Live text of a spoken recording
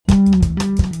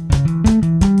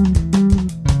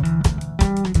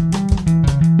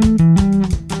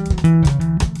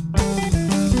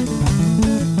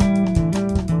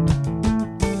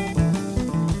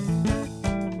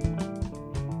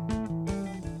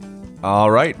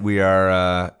All right, we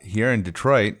are here in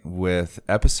Detroit with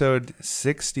episode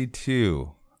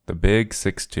 62. The big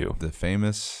 6-2. The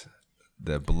famous,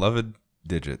 the beloved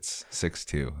digits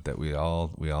 6-2 that we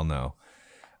all know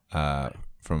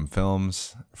from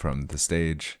films, from the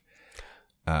stage.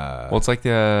 Well, it's like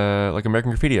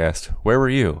American Graffiti asked, "Where were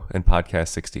you in podcast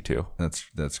 62?"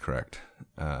 That's correct.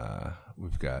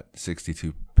 We've got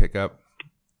 62 pickup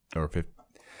or 50.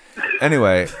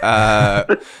 Anyway, that's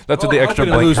what the extra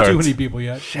blank lose cards. too many people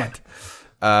yet. Shit.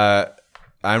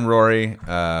 I'm Rory.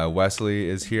 Wesley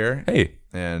is here. Hey.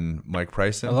 And Mike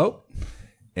Pryson. Hello.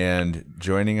 And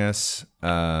joining us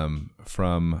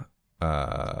from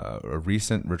a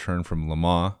recent return from Le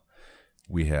Mans,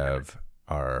 we have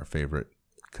our favorite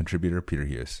contributor, Peter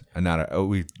Hughes. And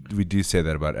we do say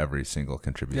that about every single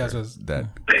contributor that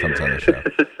comes on the show.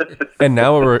 And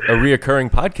now a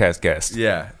reoccurring podcast guest.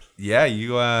 Yeah. Yeah,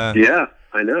 you. Yeah,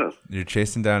 I know. You're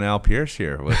chasing down Al Pierce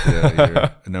here with your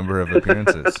number of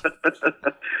appearances.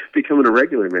 Becoming a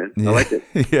regular, man. I like it.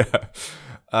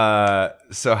 Yeah.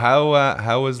 So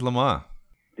how was Le Mans?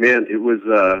 Man, it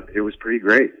was pretty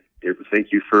great.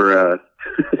 Thank you for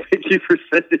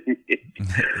sending me.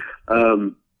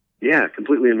 Yeah,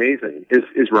 completely amazing.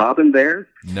 Is Robin there?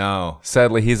 No.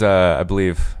 Sadly, he's I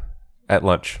believe at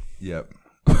lunch. Yep.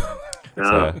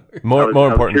 More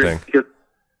important thing.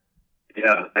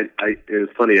 Yeah, it was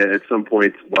funny. At some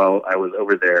point while I was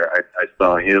over there, I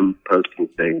saw him posting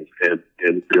things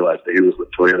and realized that he was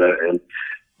with Toyota and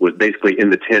was basically in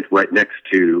the tent right next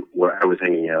to where I was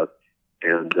hanging out,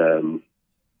 and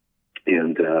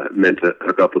meant to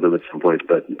hook up with him at some point,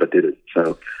 but didn't.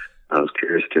 So I was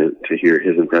curious to hear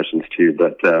his impressions too.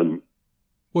 But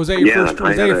was that your first?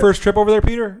 Was that your first trip over there,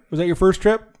 Peter? Was that your first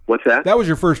trip? What's that? That was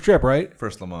your first trip, right?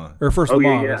 First Le Mans. Or first Le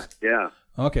Mans? Yeah.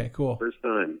 Okay, cool. First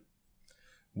time.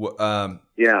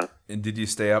 Yeah. And did you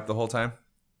stay up the whole time?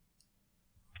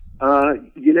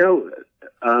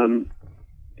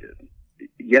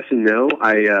 Yes and no.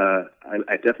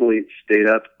 I definitely stayed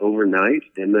up overnight,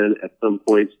 and then at some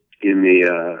point in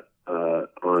the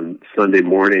on Sunday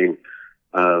morning,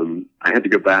 I had to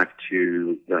go back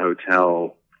to the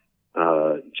hotel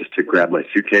just to grab my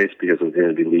suitcase because I was going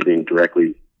to be leaving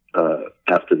directly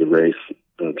after the race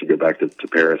to go back to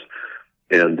Paris,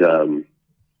 and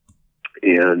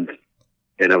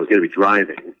I was going to be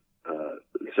driving.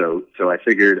 So I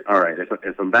figured, all right,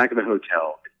 if I'm back at the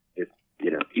hotel, it's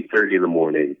 8:30 in the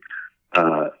morning.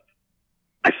 I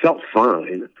felt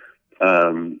fine,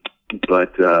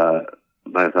 but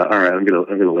I thought, all right, I'm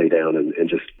gonna lay down and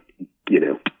just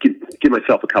give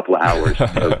myself a couple of hours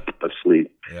of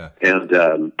sleep. Yeah. And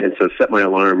so set my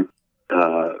alarm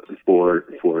for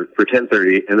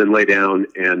 10:30, and then lay down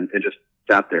and just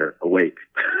sat there awake,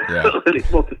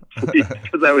 unable to sleep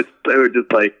because I was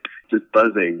just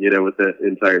buzzing, with the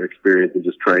entire experience and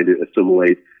just trying to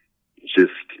assimilate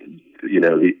just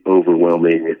the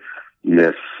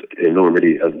overwhelmingness,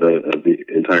 enormity of the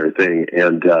entire thing,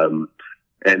 and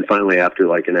finally after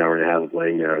like an hour and a half of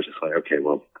laying there, I was just like, okay,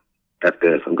 well, F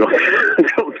this, I'm going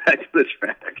back to the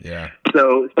track. Yeah.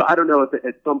 So I don't know if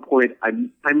at some point I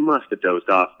must have dozed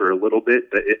off for a little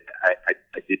bit, but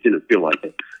it didn't feel like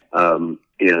it. And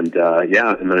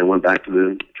then I went back to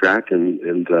the track,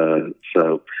 and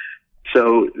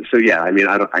so yeah. I mean,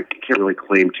 I can't really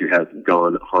claim to have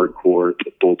gone hardcore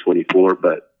the full 24,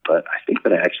 but I think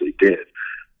that I actually did.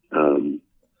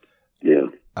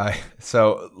 Yeah.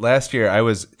 So last year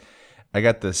I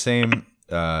got the same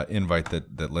invite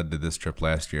that led to this trip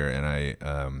last year, and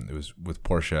it was with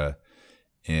Porsche,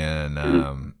 and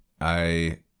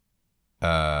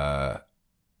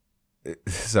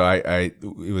it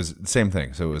was the same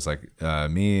thing. So it was like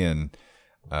me and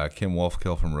Kim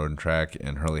Wolfkill from Road and Track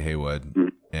and Hurley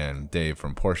Haywood and Dave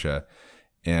from Porsche,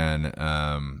 and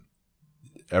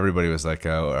everybody was like,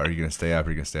 "Oh, are you going to stay up? Are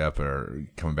you going to stay up, or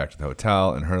coming back to the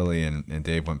hotel?" And Hurley and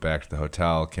Dave went back to the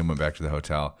hotel. Kim went back to the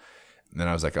hotel. And then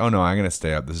I was like, "Oh no, I'm going to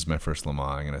stay up. This is my first Le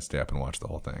Mans. I'm going to stay up and watch the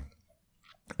whole thing."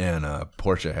 And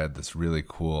Porsche had this really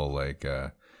cool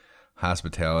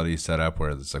hospitality set up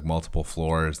where there's like multiple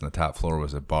floors, and the top floor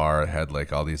was a bar. It had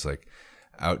like all these like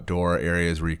outdoor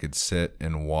areas where you could sit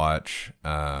and watch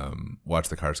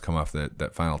the cars come off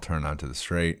that final turn onto the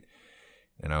straight.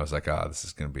 And I was like, "Oh, this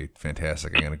is going to be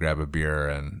fantastic. I'm going to grab a beer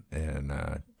and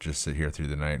just sit here through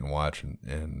the night and watch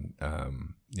and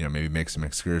maybe make some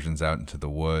excursions out into the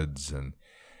woods." And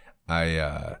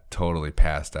I totally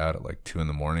passed out at like 2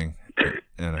 a.m,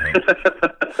 and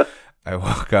I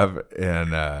woke up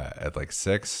and at like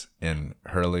 6, and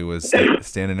Hurley was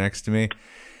standing next to me,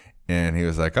 And he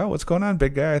was like, "Oh, what's going on,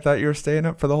 big guy? I thought you were staying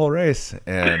up for the whole race."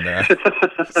 And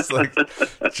it's like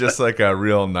just like a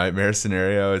real nightmare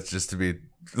scenario. It's just to be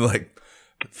like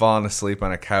falling asleep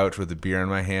on a couch with a beer in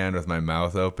my hand with my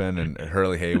mouth open, and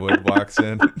Hurley Haywood walks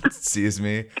in, sees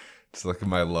me. It's like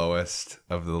my lowest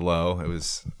of the low. It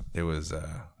was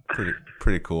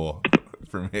pretty cool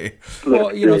for me. Well,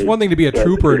 it's one thing to be a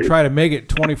trooper and try to make it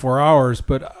 24 hours,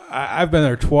 but I've been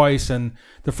there twice, and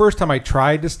the first time I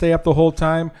tried to stay up the whole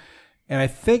time, and I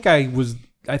think I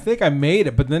made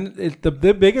it, but then the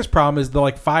biggest problem is the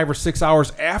like 5 or 6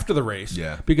 hours after the race.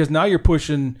 Yeah. Because now you're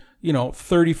pushing,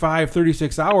 35,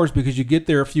 36 hours because you get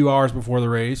there a few hours before the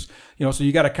race. So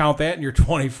you got to count that in your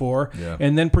 24. Yeah.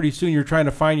 And then pretty soon you're trying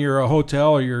to find your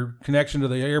hotel or your connection to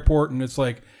the airport, and it's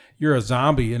like you're a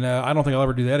zombie. And I don't think I'll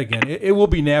ever do that again. It will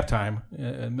be nap time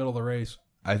in the middle of the race.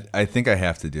 I think I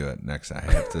have to do it next. I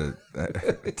have to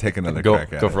take another crack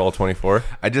at it. Go for all 24.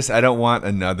 I don't want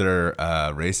another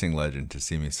racing legend to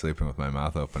see me sleeping with my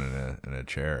mouth open in a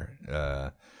chair.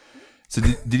 So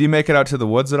did you make it out to the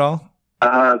woods at all?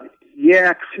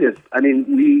 Yeah, kind of. I mean,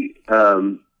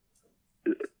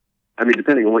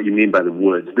 depending on what you mean by the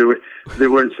woods, there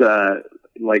was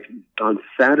like on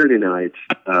Saturday night,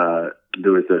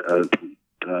 there was a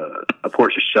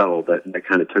Porsche shuttle that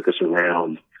kind of took us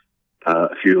around.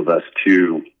 A few of us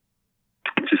to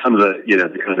some of the,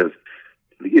 the kind of,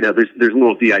 there's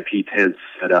little VIP tents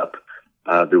set up.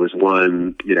 There was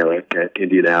one, at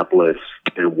Indianapolis,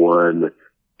 and one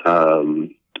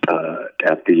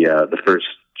at the first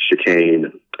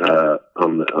chicane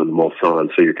on the Mulsanne.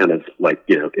 So you're kind of like,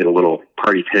 in a little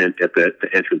party tent at the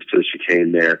entrance to the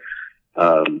chicane there.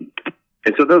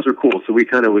 And so those are cool. So we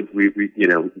kind of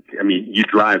you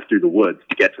drive through the woods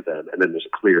to get to them, and then there's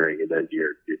a clearing, and then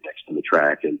you're next to the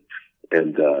track, and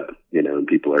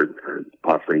people are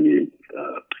offering you,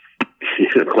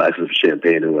 glasses of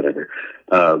champagne or whatever.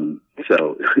 So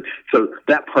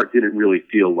that part didn't really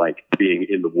feel like being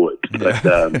in the woods, but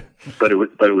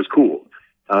it was cool.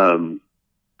 And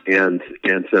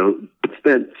so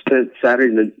spent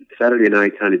Saturday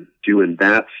night kind of doing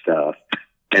that stuff.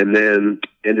 And then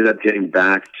ended up getting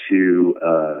back to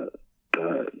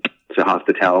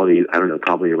hospitality, I don't know,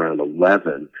 probably around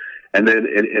 11. And then,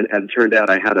 and it turned out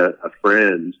I had a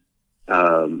friend,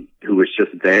 who was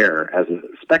just there as a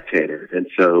spectator. And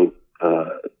so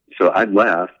I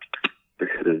left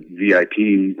the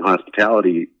VIP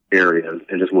hospitality area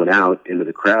and just went out into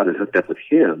the crowd and hooked up with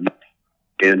him.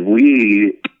 And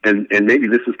and maybe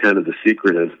this is kind of the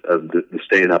secret of the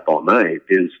staying up all night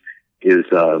is,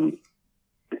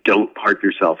 don't park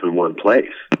yourself in one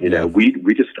place.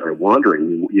 We just started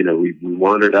wandering. We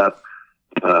wandered up,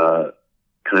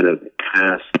 kind of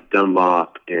past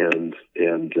Dunlop and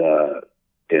kind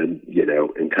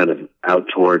of out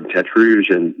toward Tete Rouge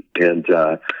and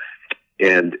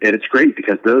it's great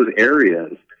because those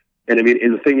areas, and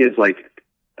the thing is like,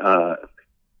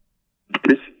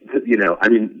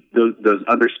 those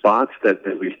other spots that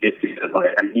we get to,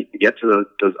 like, I need to get to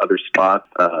those other spots,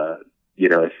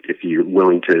 if you're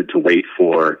willing to wait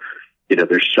for,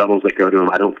 there's shuttles that go to them.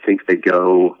 I don't think they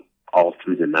go all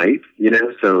through the night,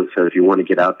 so if you want to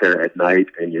get out there at night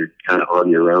and you're kind of on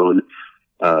your own,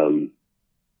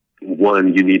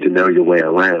 one, you need to know your way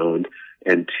around,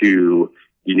 and two,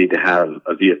 you need to have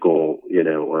a vehicle,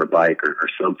 or a bike or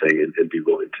something and be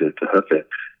willing to hoof it.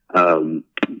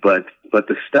 But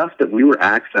the stuff that we were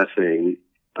accessing,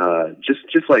 just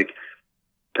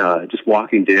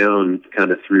walking down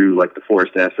kind of through like the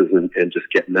Forest S's and just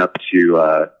getting up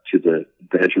to the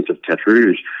entrance of Tete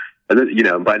Rouge. And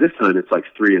then, by this time it's like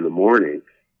 3 a.m.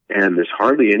 and there's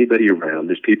hardly anybody around.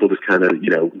 There's people just kind of,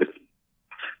 the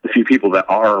few people that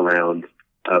are around,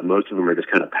 most of them are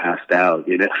just kind of passed out,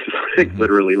 like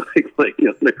literally like on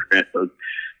the ground,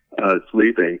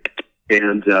 sleeping.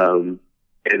 And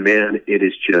man, it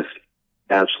is just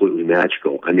absolutely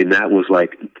magical. That was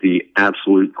like the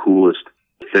absolute coolest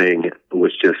thing,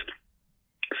 was just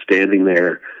standing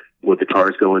there with the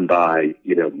cars going by,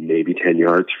 maybe 10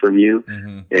 yards from you,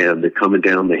 and they're coming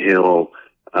down the hill,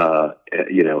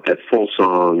 at full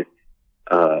song,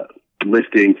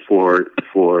 lifting for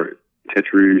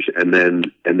Tete Rouge, and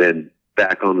then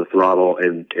back on the throttle,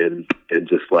 and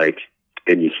just like,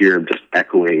 and you hear them just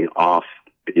echoing off,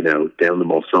 down the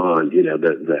Mulsanne,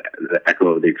 the echo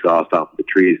of the exhaust off the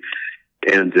trees,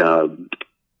 and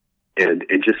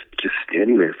just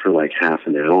standing there for like half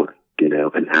an hour,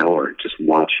 an hour, just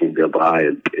watching go by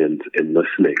and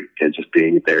listening and just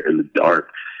being there in the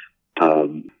dark.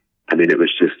 It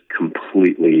was just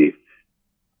completely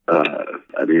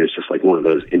I mean, it's just like one of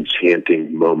those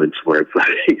enchanting moments where it's like,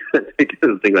 I think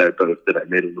the thing that I posted, I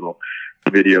made a little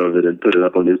video of it and put it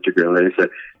up on Instagram, and I said,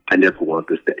 I never want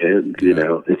this to end. You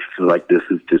know, it's like, this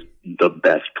is just the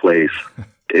best place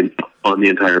on the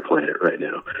entire planet right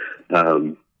now.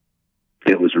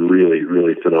 It was really,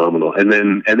 really phenomenal. And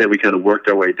then we kind of worked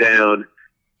our way down,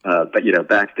 but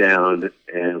back down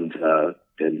and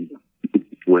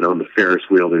went on the Ferris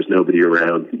wheel. There's nobody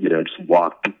around, just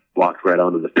walked right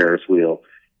onto the Ferris wheel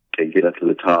and get up to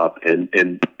the top. And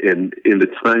in the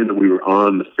time that we were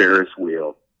on the Ferris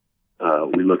wheel,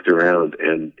 we looked around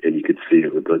and you could see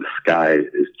it. The sky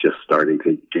is just starting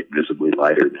to get visibly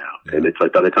lighter now. Yeah. And it's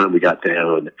like, by the time we got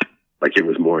down, like it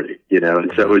was morning,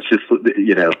 and so it's just,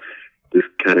 this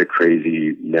kind of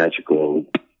crazy magical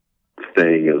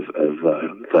thing of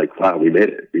it's like, wow, we made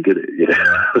it. We did it,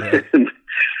 Yeah. And,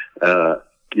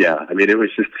 I mean, it was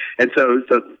just, and so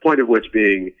the point of which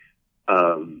being,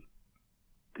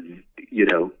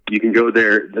 you can go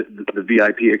there. The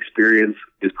VIP experience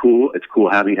is cool. It's cool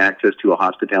having access to a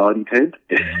hospitality tent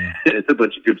and a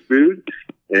bunch of good food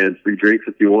and free drinks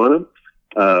if you want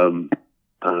them.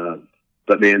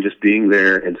 But man, just being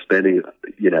there and spending,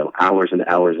 hours and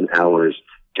hours and hours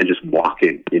and just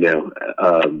walking,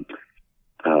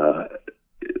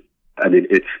 I mean,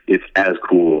 it's as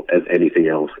cool as anything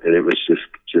else. And it was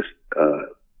just,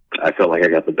 I felt like I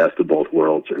got the best of both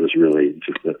worlds. It was really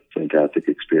just a fantastic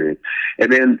experience.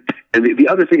 And then, the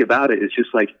other thing about it is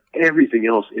just like everything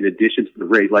else in addition to the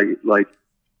race, like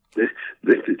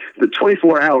the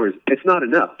 24 hours, it's not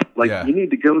enough. Like, you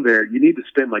need to go there. You need to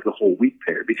spend like a whole week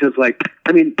there because, like,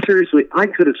 I mean, seriously, I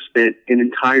could have spent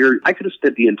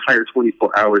the entire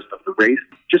 24 hours of the race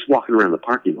just walking around the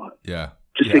parking lot. Yeah.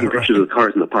 Just taking pictures of the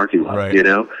cars in the parking lot, right.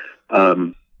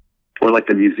 Or like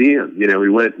the museum, we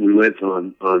went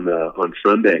on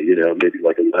Sunday, maybe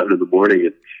like 11 in the morning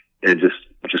and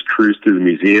just cruised through the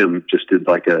museum, just did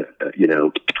like a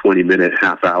 20-minute,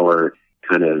 half-hour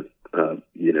kind of,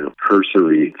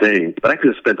 cursory thing. But I could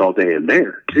have spent all day in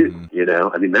there too,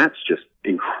 I mean, that's just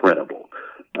incredible.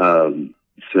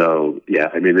 So yeah,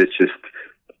 I mean, it's just,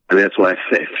 that's why I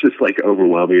say it's just like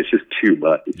overwhelming. It's just too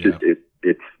much. It's just,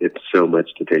 it's so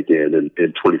much to take in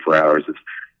 24 hours is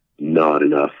not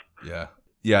enough. Yeah.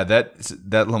 Yeah.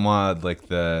 That Le Mans, like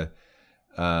the,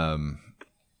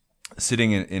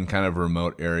 sitting in kind of a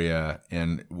remote area,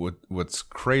 and what's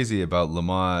crazy about Le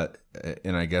Mans,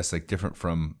 and I guess like different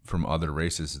from other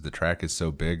races, is the track is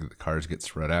so big, the cars get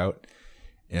spread out,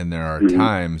 and there are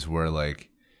times where like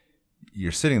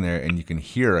you're sitting there and you can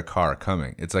hear a car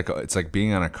coming. It's like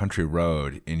being on a country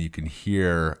road and you can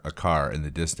hear a car in the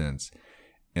distance.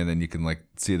 And then you can like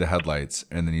see the headlights,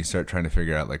 and then you start trying to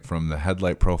figure out like from the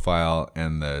headlight profile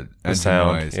and the engine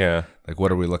sound, noise, like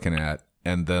what are we looking at?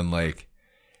 And then like,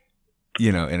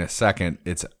 in a second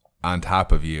it's on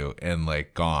top of you and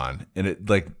like gone. And it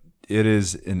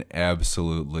is an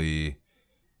absolutely,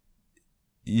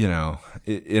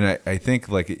 and I think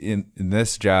like in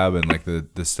this job and like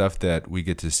the stuff that we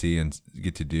get to see and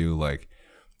get to do, like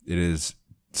it is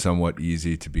somewhat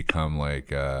easy to become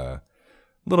like,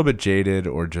 a little bit jaded,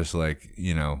 or just like,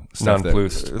 stuff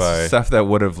that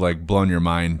would have like blown your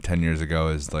mind 10 years ago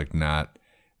is like not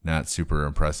super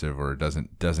impressive, or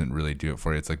doesn't really do it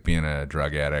for you. It's like being a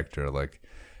drug addict, or like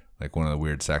one of the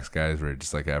weird sex guys where you're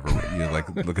just like you're like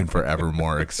looking for ever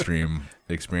more extreme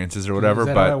experiences or whatever. Is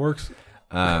that but how that works?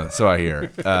 So I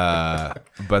hear.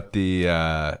 But the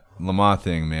Le Mans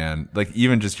thing, man, like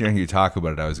even just hearing you talk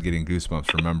about it, I was getting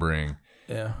goosebumps remembering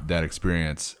that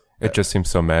experience. It just seems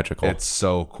so magical. It's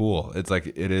so cool. It's like,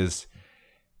 it is,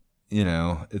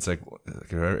 it's like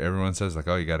everyone says like,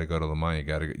 oh, you got to go to Le Mans.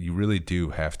 You really do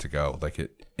have to go. Like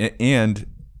it, and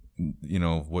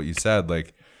what you said,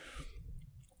 like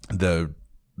the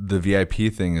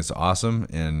VIP thing is awesome,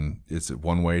 and it's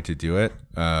one way to do it.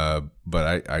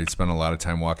 But I spent a lot of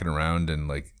time walking around and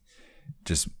like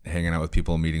just hanging out with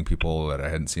people, meeting people that I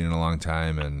hadn't seen in a long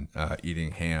time, and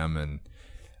eating ham and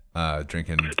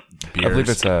drinking beers. I believe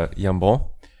it's a Jambon.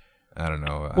 I don't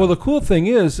know. Well, the cool thing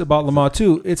is about Le Mans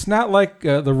too, it's not like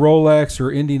the Rolex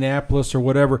or Indianapolis or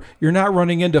whatever. You're not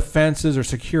running into fences or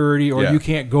security, or you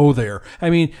can't go there. I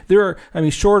mean,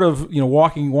 short of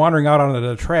wandering out onto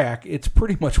the track, it's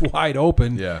pretty much wide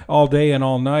open all day and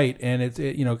all night, and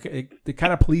it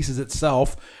kind of polices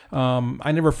itself.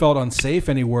 I never felt unsafe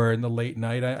anywhere in the late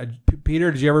night.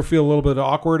 Peter, did you ever feel a little bit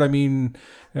awkward? I mean,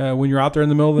 when you're out there in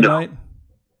the middle of the night?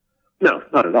 No,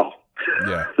 not at all.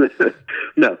 Yeah.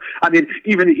 No, I mean,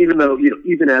 even though,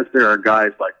 even as there are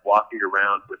guys like walking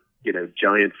around with,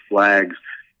 giant flags,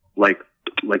 like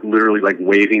literally like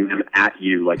waving them at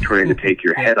you, like trying to take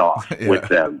your head off with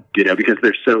them, you know, because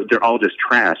they're all just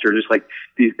trash. They're just like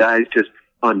these guys just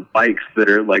on bikes that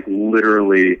are like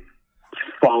literally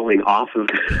falling off of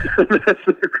them as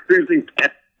they're cruising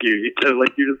past you. You know,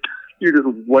 like you're just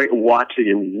watching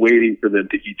and waiting for them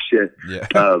to eat shit. Yeah.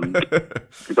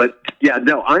 But yeah,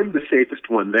 no, I'm the safest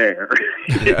one there.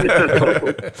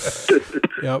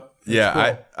 Yep. Yeah.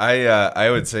 Cool. I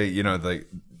would say, you know, like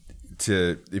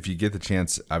if you get the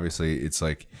chance, obviously it's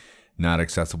like not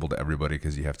accessible to everybody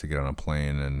because you have to get on a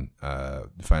plane and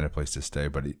find a place to stay.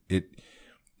 But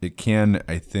it can,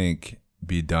 I think,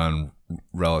 be done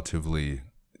relatively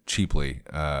cheaply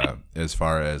as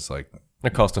far as like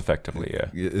cost effectively. Yeah,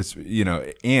 it's, you know,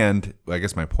 and I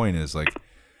guess my point is like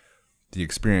the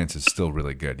experience is still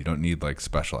really good. You don't need like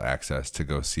special access to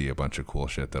go see a bunch of cool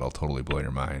shit that'll totally blow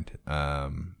your mind.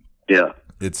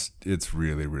 It's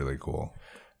really, really cool.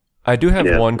 I do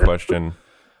have one question.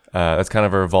 That's kind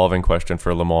of a revolving question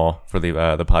for Le Mans for the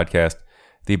podcast.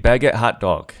 The baguette hot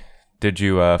dog. Did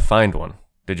you find one?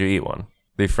 Did you eat one?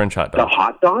 The French hot dog. The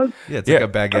hot dog? Yeah, it's like a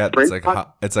baguette.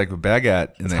 It's like a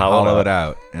baguette, and they hollow it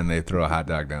out, and they throw a hot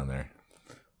dog down there.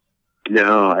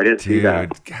 No, I didn't see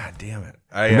that. God damn it!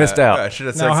 I missed out. I should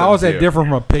have said. Now, how is that different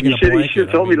from a pig in a blanket? You should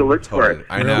have told me to look for it.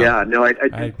 I know. Yeah, no, I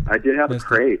did have a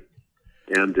crate,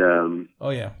 and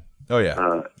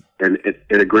and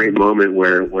in a great moment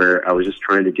where I was just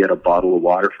trying to get a bottle of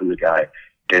water from the guy,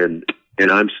 and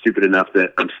I'm stupid enough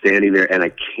that I'm standing there and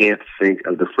I can't think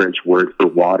of the French word for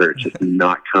water. It's just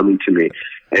not coming to me.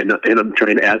 And I'm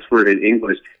trying to ask for it in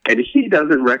English, and he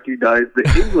doesn't recognize the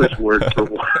English word for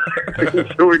water.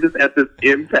 So we're just at this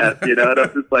impasse, you know, and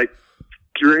I'm just like,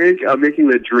 drink. I'm making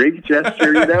the drink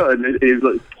gesture, you know, and he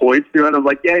like points to it, and I'm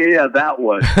like, yeah, that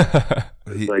one.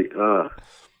 It's like,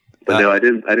 but no, I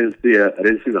didn't see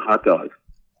the hot dog.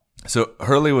 So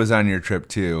Hurley was on your trip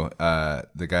too.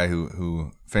 The guy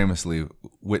who famously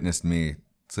witnessed me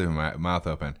sleeping my mouth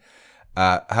open.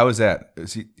 How was that?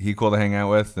 Is he cool to hang out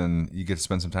with, and you get to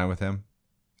spend some time with him?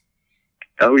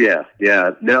 Oh yeah.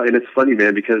 No, and it's funny,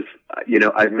 man, because you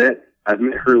know I've met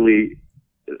Hurley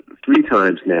 3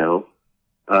 times now.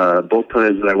 Both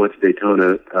times that I went to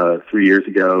Daytona 3 years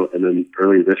ago, and then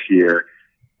early this year.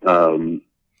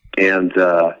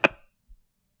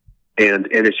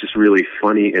 And it's just really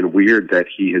funny and weird that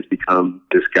he has become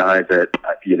this guy that,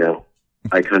 you know,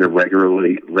 I kind of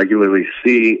regularly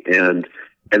see, and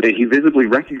then he visibly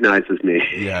recognizes me.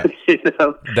 Yeah. You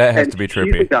know? That has to be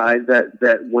trippy. He's a guy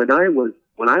that when I was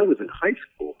in high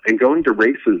school and going to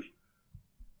races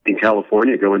in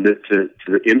California, going to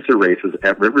the IMSA races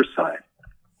at Riverside,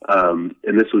 and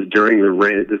this was during the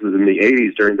rain. This was in the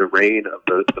 80s during the reign of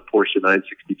the Porsche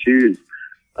 962s,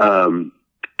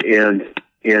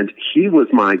 and he was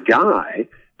my guy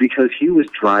because he was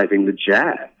driving the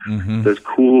Jag. Mm-hmm.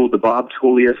 The Bob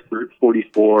Tolley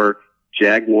 44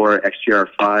 Jaguar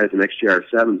XJR5s and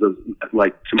XJR7s, those,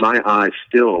 like, to my eye,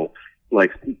 still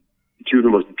like 2 of the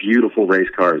most beautiful race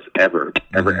cars ever.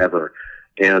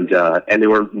 And they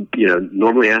were, you know,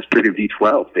 normally aspirated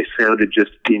V12. They sounded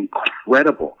just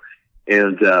incredible.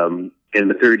 And in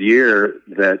the third year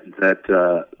that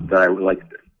I like,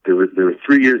 there were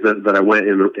 3 years that I went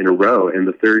in a row, and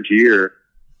the third year,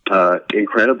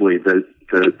 incredibly, the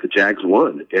Jags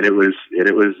won, and it was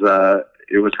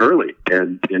Hurley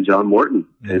and John Morton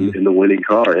in the winning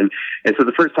car, and so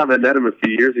the first time I met him a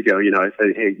few years ago, you know, I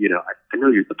said, hey, you know, I know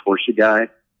you're the Porsche guy,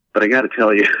 but I got to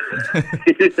tell you,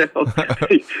 you know,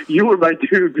 you were my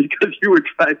dude because you were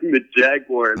driving the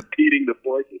Jaguar and beating the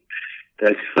Porsche.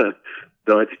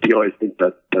 So I think he always thinks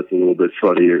that's a little bit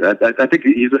funny. I think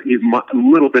he's a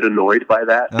little bit annoyed by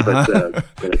that.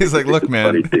 But he's like, "Look,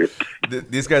 man,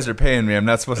 these guys are paying me. I'm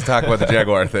not supposed to talk about the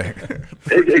Jaguar thing."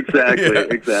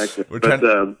 Exactly. We're trying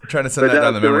to send that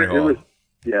down the memory hole.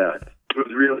 It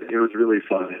was really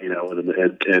fun, you know,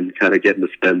 and kind of getting to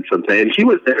spend some time. And he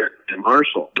was there in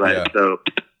Marshall, right? Yeah. So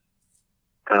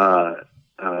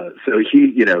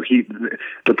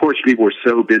the Porsche people were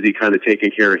so busy kind of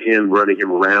taking care of him, running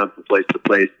him around from place to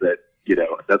place that, you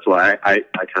know, that's why I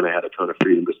kind of had a ton of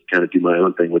freedom just to kind of do my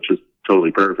own thing, which was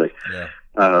totally perfect. Yeah.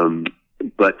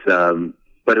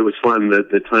 But it was fun.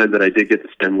 The time that I did get to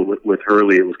spend with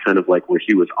Hurley, it was kind of like where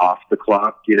he was off the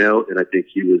clock, you know, and I think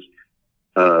he was,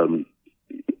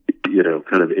 you know,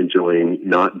 kind of enjoying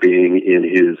not being in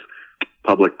his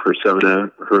public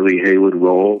persona, Hurley Haywood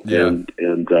role. Yeah.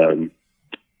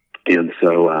 And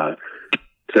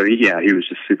so yeah, he was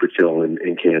just super chill and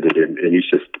candid, and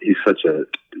he's such a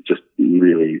just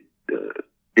really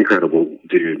incredible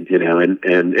dude, you know, and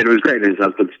it was great. And his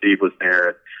husband Steve was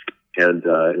there, and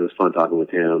it was fun talking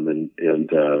with him, and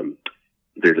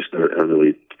they're just a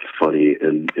really funny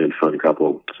and fun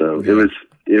couple. So it was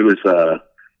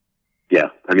yeah.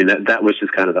 I mean, that was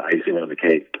just kind of the icing on the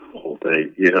cake, the whole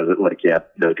thing. You know, like, yeah,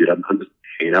 no, dude, I'm just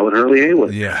hanging out with Hurley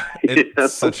Haywood. Yeah,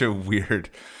 it's such a weird.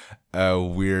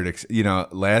 You know,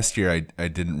 last year I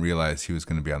didn't realize he was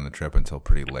going to be on the trip until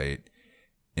pretty late,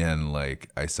 and like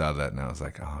I saw that and I was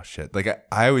like, oh shit! Like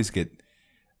I always get,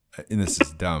 and this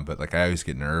is dumb, but like I always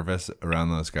get nervous around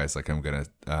those guys. Like I'm gonna.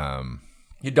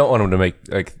 You don't want them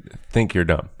to think you're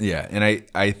dumb. Yeah, and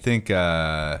I think you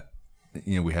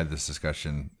know, we had this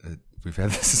discussion. We've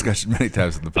had this discussion many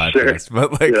times on the podcast, sure.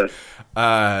 But like,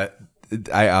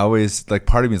 I always like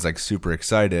part of me is like super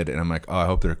excited, and I'm like, oh, I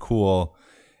hope they're cool.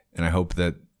 And I hope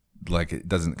that like it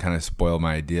doesn't kind of spoil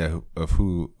my idea of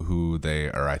who they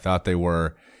or I thought they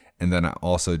were. And then I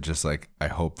also just like I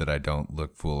hope that I don't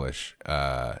look foolish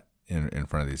in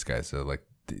front of these guys. So like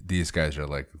these guys are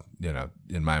like, you know,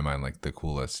 in my mind like the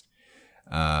coolest.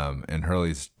 And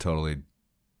Hurley's totally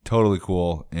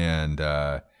cool. And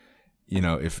you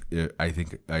know, if I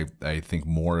think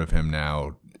more of him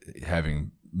now,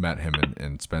 having met him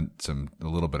and spent a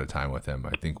little bit of time with him.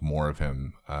 I think more of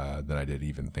him than I did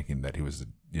even thinking that he was,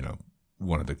 you know,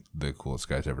 one of the coolest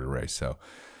guys ever to race. So,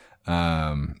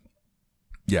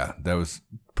 yeah, that was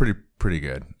pretty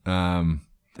good.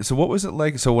 So what was it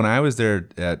like? So when I was there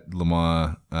at Le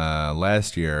Mans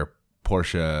last year,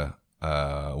 Porsche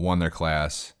won their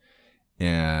class,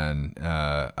 and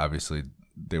obviously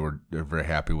they're very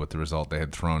happy with the result. They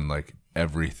had thrown like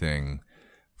everything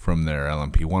from their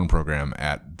LMP1 program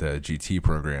at the GT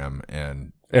program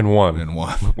and won,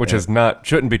 which is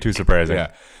shouldn't be too surprising.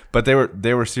 Yeah, but they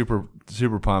were super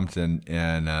pumped and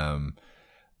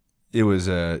it was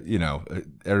you know,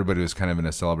 everybody was kind of in a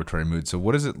celebratory mood. So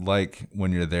what is it like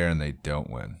when you're there and they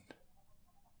don't win?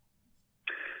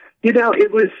 You know,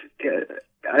 it was.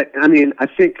 I mean, I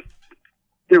think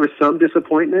there was some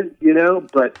disappointment, you know,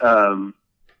 but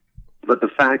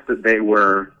the fact that they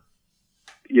were,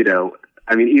 you know.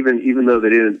 I mean, even though they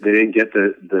didn't get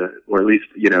the or at least,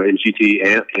 you know, in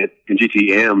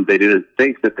GTM they didn't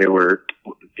think that they were,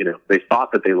 you know, they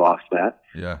thought that they lost that.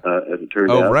 Yeah. As it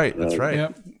turned out. Oh, right, that's right.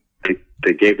 Yep.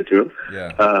 They gave it to him.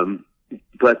 Yeah.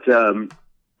 But the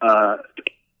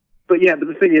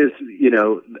thing is, you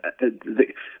know,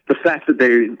 the fact that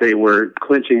they were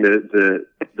clinching the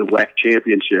WEC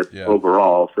championship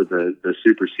overall for the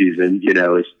super season, you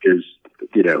know, is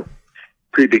you know,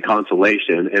 pretty big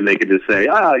consolation, and they could just say,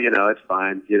 "Oh, you know, it's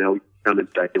fine. You know, we come in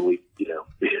second. We, you know,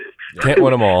 can't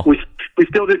win them all. We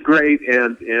still did great,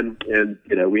 and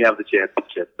you know, we have the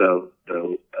championship. So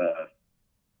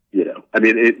you know, I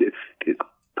mean,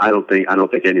 I don't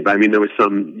think anybody. I mean, there was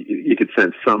you could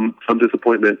sense some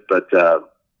disappointment, but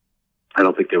I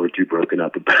don't think they were too broken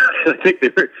up about it. I think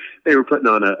they were putting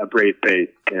on a brave face,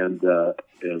 and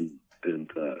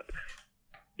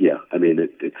yeah, I mean,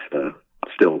 it's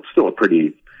still a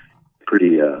pretty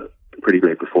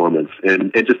great performance,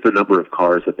 and just the number of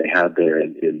cars that they had there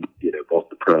in you know, both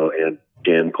the pro and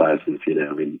GAN classes. You know,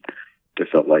 I mean, it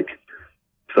felt like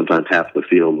sometimes half the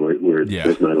field were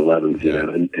those 911s, you know,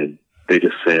 and they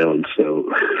just sound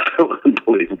so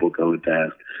unbelievable going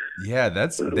past. Yeah,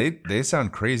 that's they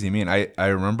sound crazy. I mean, I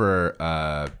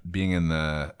remember being in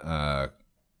the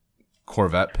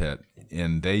Corvette pit,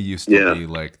 and they used to be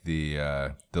like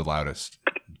the loudest,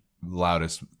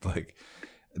 like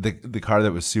the car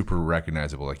that was super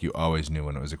recognizable. Like you always knew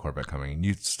when it was a Corvette coming, and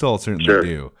you still certainly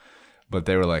do. But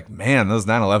they were like, man, those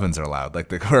 911s are loud. Like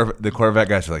the Corvette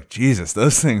guys are like, Jesus,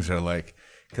 those things are like,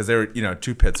 because they were, you know,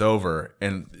 2 pits over,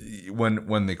 and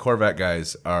when the Corvette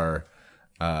guys are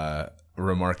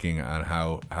remarking on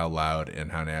how loud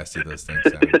and how nasty those things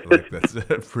sound, like that's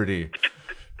a pretty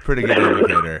good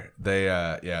indicator.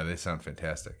 They sound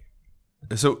fantastic.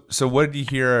 So what did you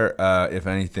hear, if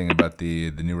anything, about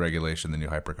the new regulation, the new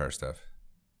hypercar stuff?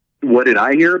 What did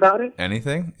I hear about it?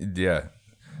 Anything? Yeah.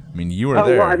 I mean, you were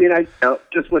there. Well, I mean,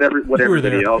 just what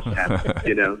everybody else had,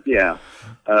 you know. Yeah.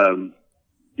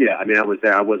 Yeah, I mean, I was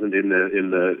there. I wasn't in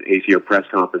the ACO press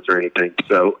conference or anything.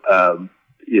 So,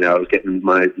 you know, I was getting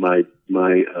my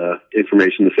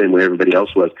information the same way everybody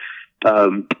else was.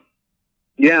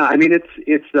 Yeah, I mean,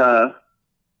 it's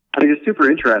super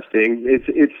interesting.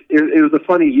 It was a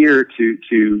funny year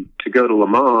to go to Le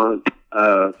Mans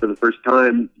for the first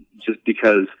time, just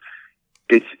because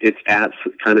it's at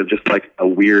kind of just like a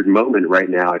weird moment right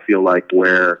now. I feel like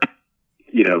where,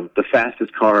 you know, the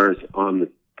fastest cars on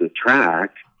the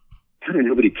track kind of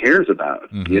nobody cares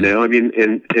about. Mm-hmm. You know, I mean,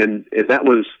 and that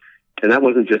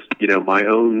wasn't just, you know, my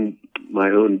own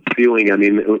feeling. I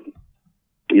mean,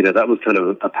 that was kind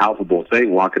of a palpable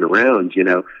thing walking around.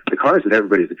 The cars that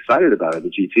everybody's excited about are the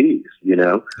GTs.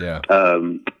 Yeah.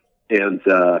 And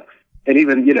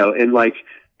even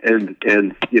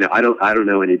I don't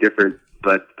know any different,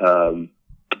 but a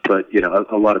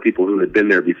lot of people who had been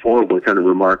there before were kind of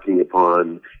remarking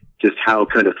upon just how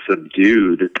kind of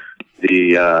subdued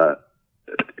the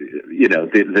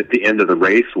end of the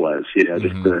race was,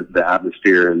 just the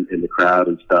atmosphere and the crowd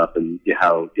and stuff, and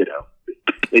how,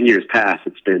 in years past,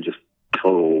 it's been just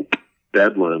total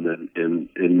bedlam and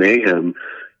mayhem,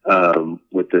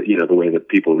 with the way that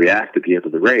people react at the end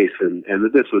of the race. And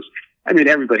this was,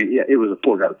 everybody, it was a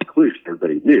foregone conclusion.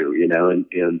 Everybody knew,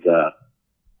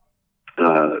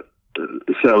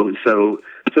 so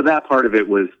that part of it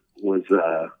was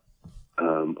a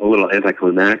little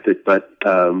anticlimactic, but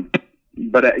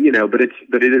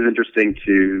it is interesting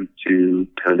to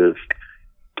kind of,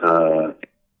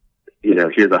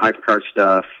 hear the hypercar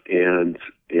stuff and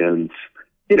it's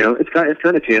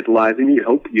kind of tantalizing. You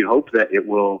hope that it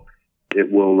will,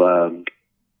 and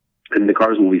the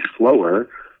cars will be slower.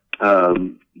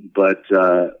 But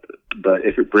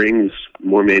if it brings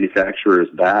more manufacturers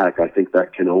back, I think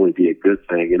that can only be a good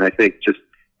thing. And I think just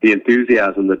the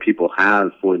enthusiasm that people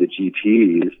have for the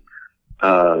GTs,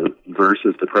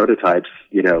 versus the prototypes,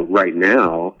 right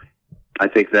now, I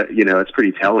think that, it's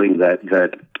pretty telling that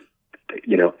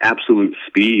absolute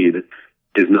speed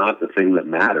is not the thing that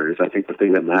matters. I think the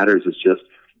thing that matters is just,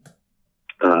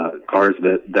 cars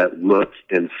that look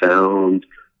and sound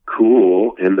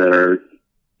cool and that are,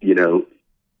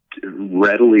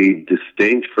 readily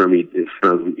distinct from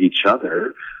each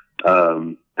other.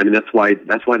 That's why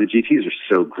the GTs are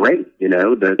so great,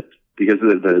 that because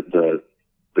of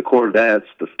the Corvettes,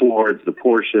 the Fords, the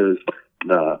Porsches,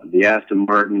 the Aston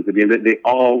Martins. They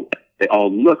all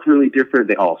look really different.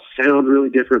 They all sound really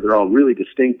different. They're all really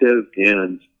distinctive,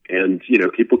 and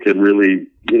people can really,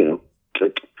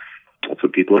 that's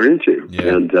what people are into.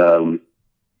 Yeah.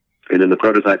 And in the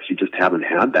prototypes, you just haven't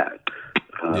had that.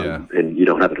 And you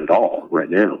don't have it at all right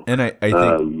now. And I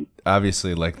think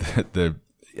obviously, like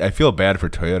I feel bad for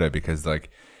Toyota because like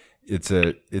it's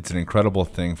an incredible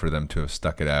thing for them to have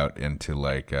stuck it out and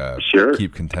to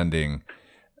keep contending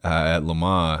at Le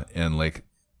Mans, and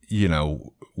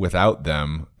without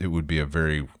them it would be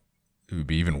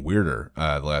even weirder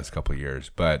the last couple of years.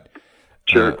 But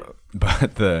sure,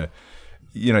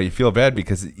 you feel bad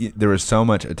because there was so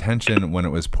much attention when it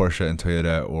was Porsche and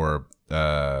Toyota or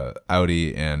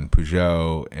Audi and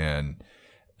Peugeot and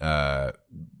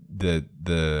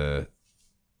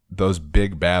those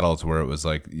big battles where it was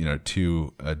like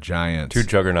two giants, two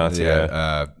juggernauts,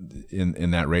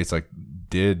 in that race, like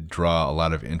did draw a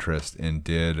lot of interest and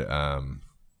did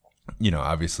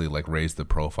obviously like raise the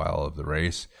profile of the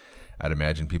race. I'd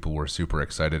imagine people were super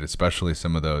excited, especially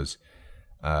some of those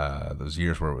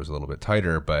years where it was a little bit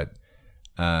tighter, but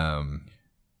Toyota,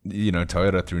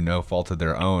 through no fault of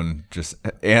their own, just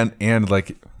and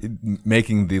like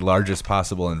making the largest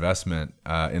possible investment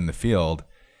in the field.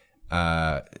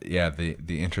 The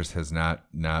interest has not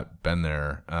been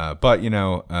there. But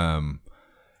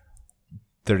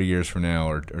 30 years from now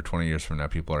or 20 years from now,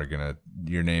 people are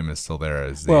your name is still there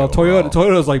as the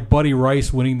Toyota is like Buddy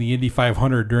Rice winning the Indy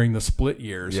 500 during the split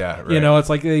years. Yeah, right. It's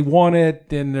like they won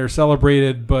it and they're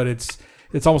celebrated, but it's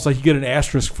almost like you get an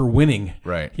asterisk for winning,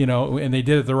 right? And they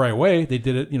did it the right way. They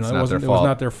did it, it was not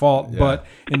their fault, yeah. But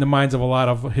in the minds of a lot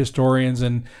of historians,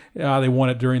 and they won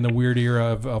it during the weird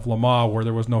era of Le Mans where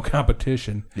there was no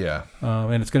competition. Yeah,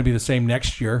 and it's going to be the same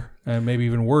next year, and maybe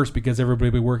even worse because everybody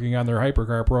will be working on their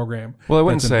hypercar program. Well, I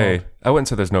wouldn't say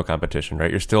there's no competition,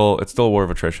 right? It's still a war of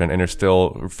attrition, and you're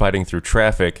still fighting through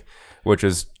traffic, which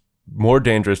is more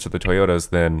dangerous to the Toyotas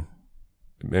than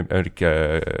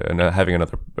not having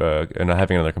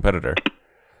another competitor.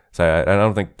 So I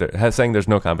don't think saying there's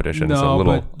no competition is a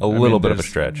little bit of a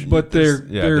stretch. But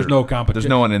there's no competition. There's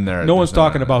no one in there. No one's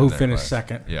talking about who finished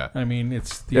second. Yeah,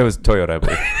 it was Toyota, I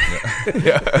believe.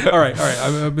 Yeah. All right.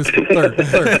 I missed third.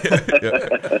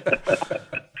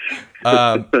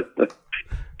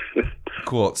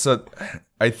 Cool. So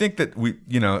I think that we'd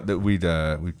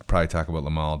probably talk about Le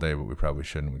Mans all day, but we probably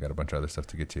shouldn't. We got a bunch of other stuff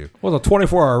to get to. Well, it's a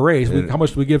 24-hour race. How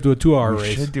much do we give to a 2-hour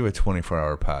race? We should do a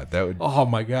 24-hour pod. That would. Oh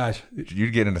my gosh!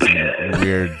 You'd get into some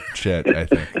weird shit, I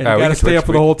think. And you got to stay up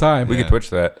for the whole time. We could Twitch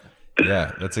that.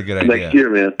 Yeah, that's a good idea. Next year,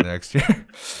 man. Next year.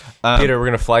 Peter, we're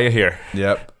gonna fly you here.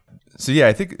 Yep. So yeah,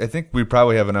 I think we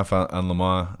probably have enough on Le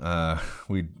Mans.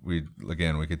 We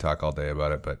could talk all day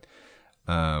about it, but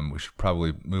we should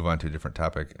probably move on to a different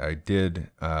topic. I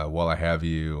did, while I have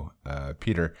you,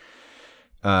 Peter,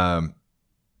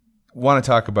 want to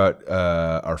talk about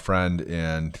our friend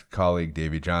and colleague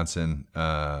Davey Johnson.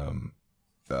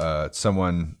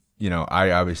 Someone,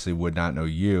 I obviously would not know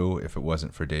you if it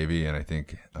wasn't for Davey, and I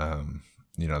think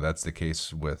that's the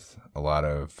case with a lot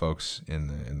of folks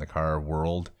in the car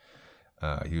world.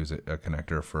 He was a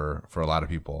connector for a lot of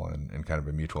people and kind of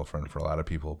a mutual friend for a lot of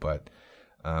people. But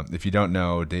if you don't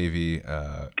know, Davey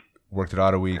worked at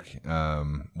Autoweek,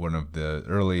 one of the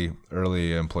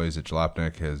early employees at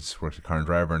Jalopnik, has worked at Car and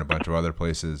Driver and a bunch of other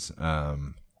places.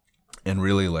 And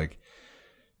really, I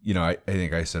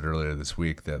think I said earlier this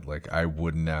week that I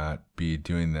would not be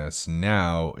doing this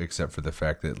now except for the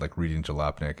fact that reading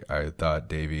Jalopnik, I thought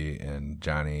Davey and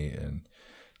Johnny and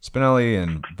Spinelli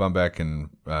and Bumbeck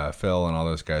and Phil and all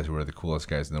those guys were the coolest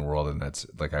guys in the world, and that's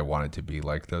I wanted to be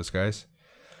like those guys.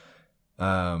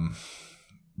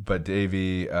 But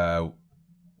Davey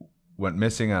went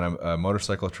missing on a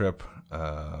motorcycle trip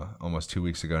almost 2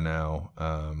 weeks ago now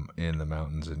in the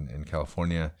mountains in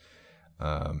California.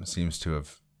 Seems to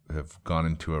have gone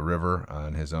into a river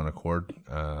on his own accord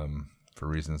for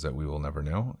reasons that we will never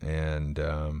know, and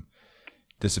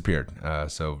disappeared.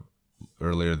 So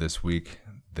earlier this week,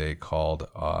 they called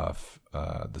off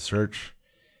the search,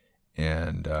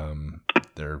 and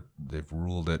they've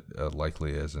ruled it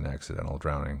likely as an accidental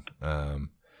drowning.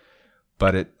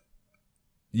 But it,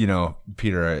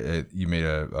 Peter, you made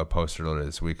a post earlier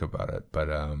this week about it. But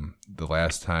the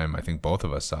last time I think both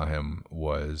of us saw him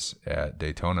was at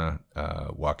Daytona,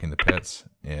 walking the pits,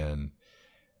 and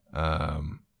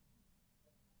I've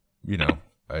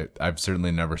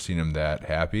certainly never seen him that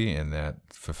happy and that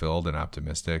fulfilled and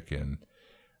optimistic. And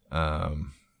I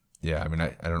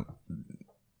don't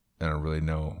really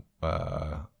know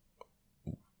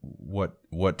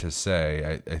what to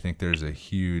say. I think there's a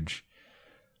huge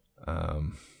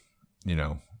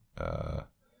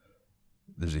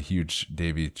there's a huge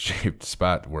Davey-shaped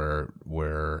spot where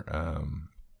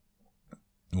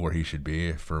he should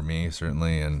be for me,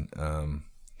 certainly, and I'm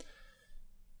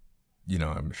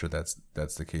sure that's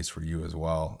the case for you as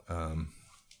well.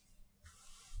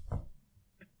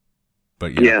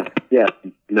 But yeah,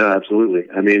 no, absolutely.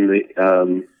 I mean,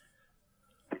 the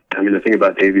thing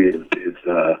about Davey is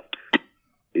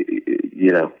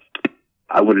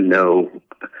I wouldn't know.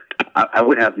 I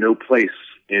would have no place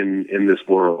in this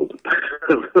world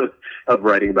of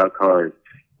writing about cars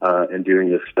and doing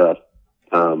this stuff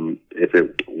if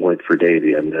it weren't for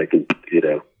Davey. I mean,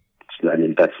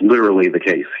 that's literally the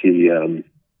case. He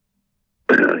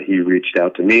reached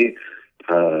out to me.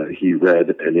 He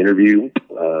read an interview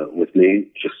with me,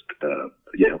 just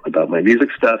about my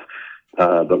music stuff,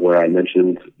 but where I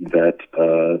mentioned that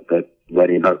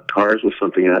writing about cars was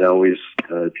something I'd always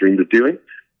dreamed of doing.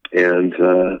 And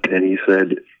he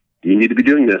said, "You need to be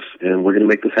doing this, and we're going to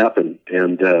make this happen."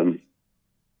 And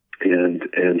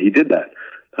he did that.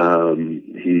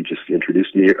 He just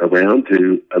introduced me around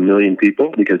to a million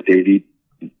people because Davey,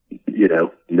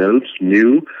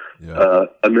 knew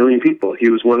a million people. He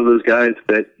was one of those guys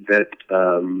that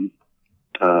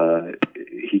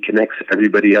he connects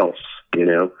everybody else,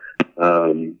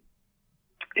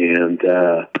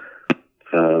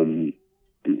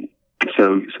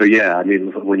 So yeah, I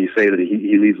mean, when you say that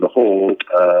he leaves the hole,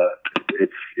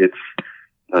 it's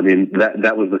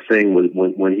that was the thing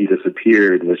when he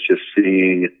disappeared, was just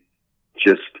seeing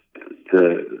just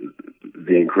the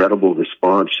incredible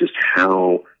response, just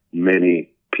how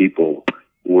many people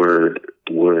were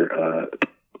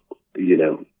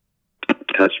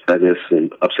touched by this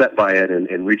and upset by it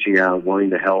and reaching out,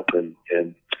 wanting to help, and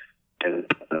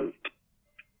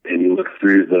you look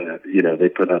through they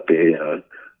put up a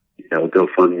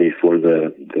GoFundMe for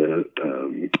the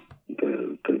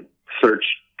search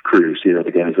crews,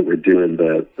 the guys that were doing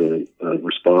the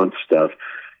response stuff,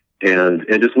 and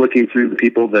just looking through the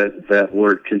people that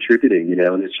were contributing,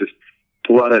 and it's just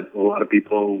a lot of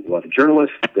people, a lot of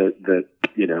journalists that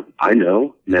I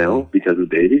know now because of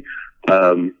Davey,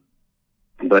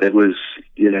 but it was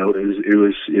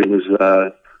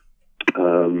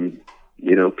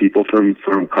people from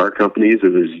car companies.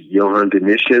 It was Johan de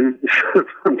Mission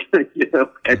from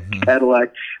at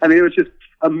Cadillac. I mean, it was just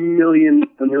a million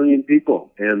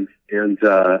people, and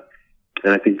I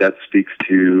think that speaks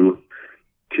to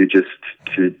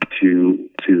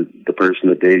the person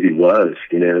that Davey was.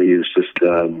 He was just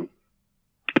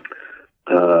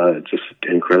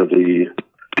incredibly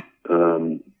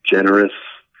generous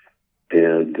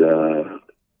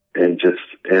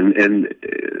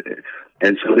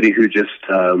and somebody who just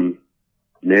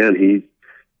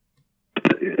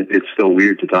it's still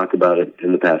weird to talk about it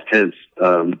in the past tense,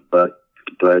 but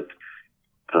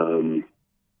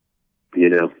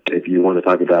if you want to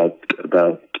talk about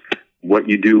what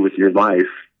you do with your life,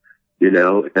 and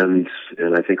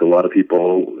I think a lot of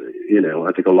people,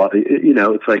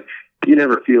 it's like,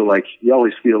 you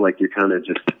always feel like you're kind of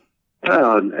just,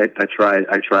 I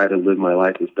try to live my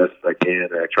life as best as I can,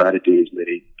 or I try to do as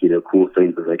many, cool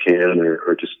things as I can,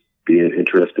 or just be an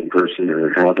interesting person,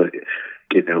 or have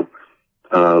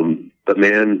but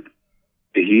man,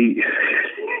 he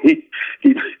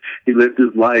lived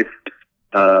his life,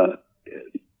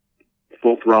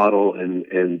 full throttle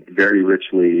and very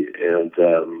richly. And,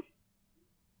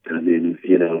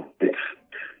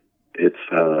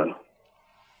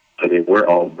 we're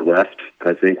all bereft.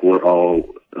 I think we're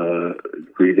all,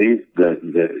 grieving that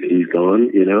he's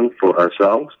gone, for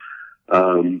ourselves.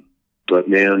 But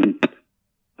man,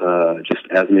 just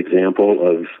as an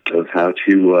example of how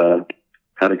to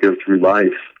go through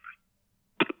life,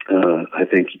 I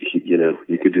think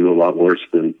you could do a lot worse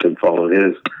than follow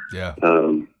his. Yeah.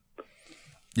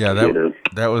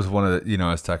 That was one of the,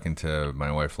 I was talking to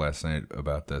my wife last night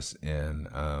about this, and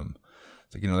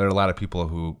it's like, there are a lot of people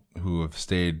who have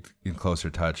stayed in closer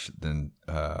touch than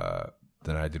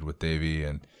I did with Davey,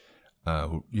 and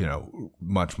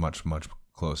much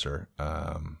closer,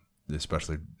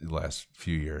 especially the last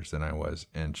few years than I was.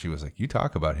 And she was like, "You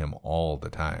talk about him all the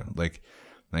time." Like,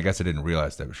 and I guess I didn't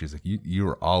realize that, but she's like, "You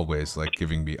were always like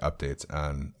giving me updates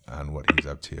on what he's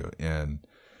up to." And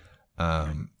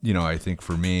I think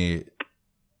for me,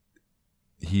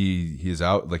 he's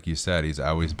out, like you said, he's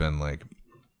always been like,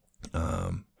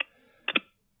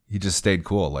 he just stayed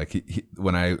cool. Like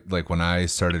when I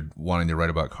started wanting to write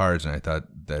about cars, and I thought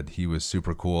that he was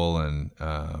super cool, and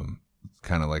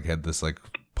kind of like had this like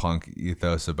punk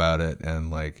ethos about it, and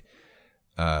like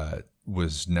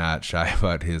was not shy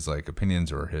about his like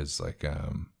opinions or his like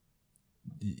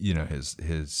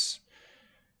his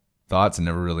thoughts, and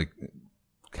never really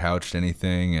couched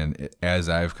anything. And as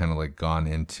I've kind of like gone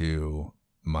into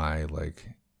my like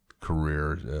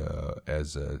career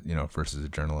as a first as a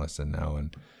journalist, and now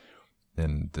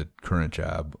in the current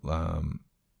job,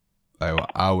 I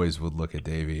always would look at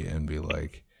Davey and be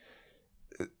like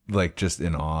just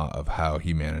in awe of how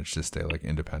he managed to stay like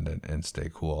independent and stay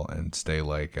cool and stay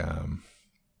like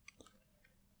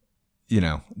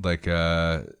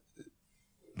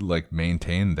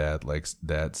maintain that like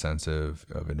that sense of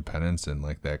independence, and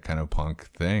like that kind of punk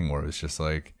thing where it's just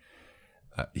like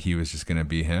he was just gonna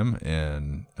be him,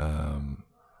 and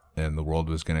the world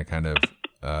was gonna kind of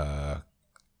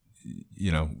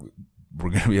we're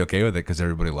gonna be okay with it because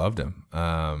everybody loved him.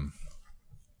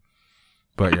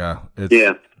 But it's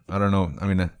I don't know. I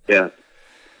mean,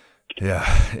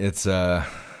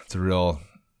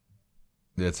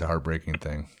 it's a heartbreaking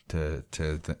thing to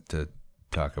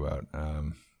talk about.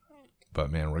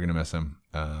 But man, we're gonna miss him.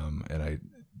 And I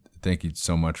thank you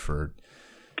so much for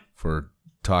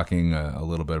talking a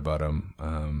little bit about him.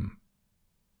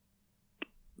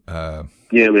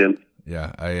 Yeah, man.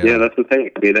 Yeah, that's the thing.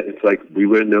 I mean, it's like we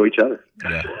wouldn't know each other.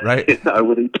 Yeah, right. I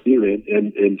wouldn't see it,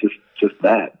 and just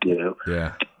that,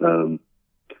 Yeah.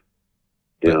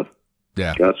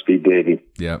 Yeah. Godspeed, Davey.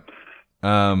 Yeah.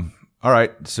 All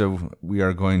right, so we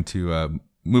are going to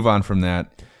move on from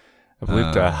that. I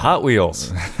believe to Hot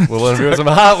Wheels. We'll interview some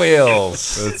Hot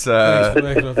Wheels. It's a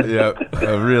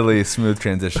really smooth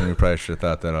transition. We probably should have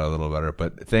thought that out a little better.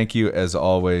 But thank you, as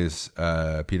always,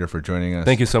 Peter, for joining us.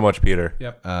 Thank you so much, Peter.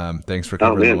 Yep. Thanks for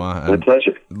covering them all. My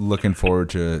pleasure. Looking forward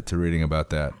to reading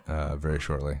about that very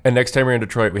shortly. And next time we're in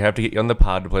Detroit, we have to get you on the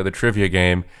pod to play the trivia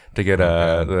game to get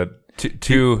the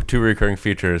two recurring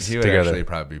features he would together. Actually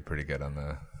probably be pretty good on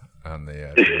the and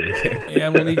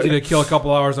we'll need you to kill a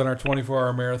couple hours on our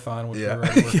 24-hour marathon. Which yeah,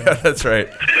 that's right.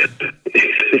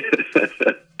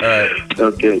 All right.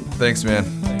 Okay. Thanks, man.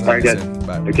 All right, guys.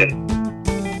 Bye. Okay.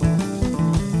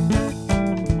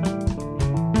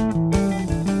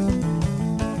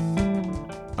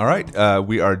 All right.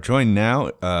 We are joined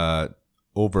now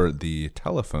over the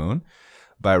telephone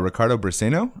by Ricardo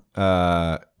Briceno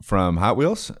from Hot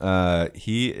Wheels.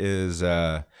 He is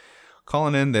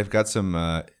calling in. They've got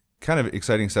some kind of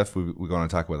exciting stuff. We're going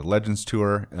to talk about the Legends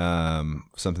Tour,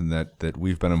 something that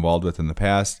we've been involved with in the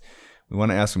past. We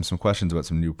want to ask them some questions about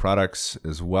some new products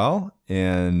as well,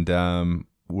 and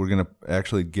we're going to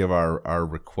actually give our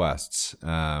requests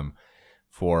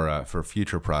for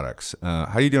future products.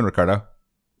 How you doing, Ricardo?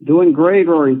 Doing great,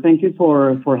 Rory. Thank you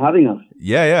for having us.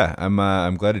 Yeah.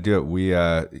 I'm glad to do it. We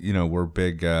we're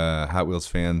big Hot Wheels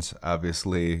fans,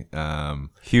 obviously.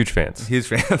 Huge fans.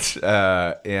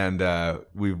 And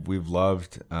we've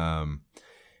loved kind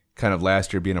of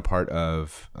last year being a part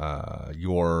of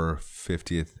your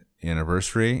 50th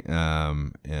anniversary.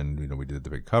 And we did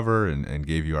the big cover and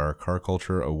gave you our Car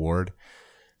Culture Award.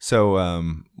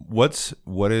 So, what's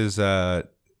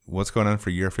going on for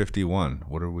year 51?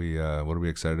 What are we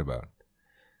excited about?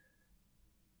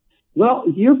 Well,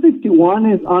 year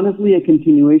 51 is honestly a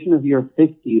continuation of year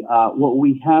 50. What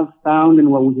we have found and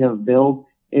what we have built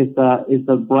is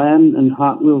a brand and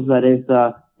Hot Wheels that is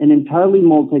an entirely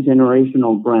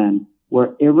multi-generational brand,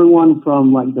 where everyone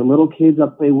from like the little kids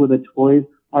that play with the toys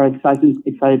are excited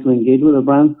to engage with the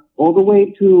brand, all the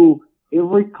way to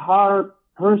every car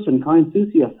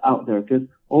enthusiast out there. Because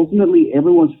ultimately,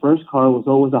 everyone's first car was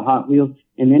always a Hot Wheels,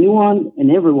 and anyone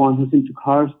and everyone who's into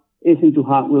cars is into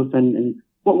Hot Wheels. And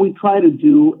what we try to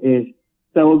do is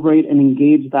celebrate and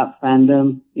engage that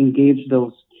fandom, engage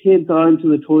those kids that are into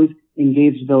the toys,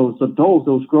 engage those adults,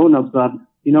 those grown-ups that,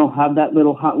 have that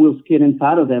little Hot Wheels kid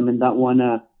inside of them and that want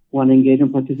to engage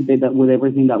and participate with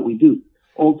everything that we do.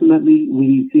 Ultimately,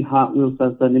 we see Hot Wheels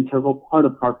as an integral part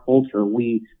of car culture.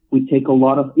 We take a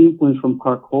lot of influence from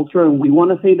car culture, and we want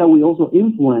to say that we also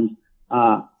influence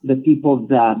the people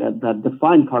that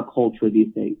define car culture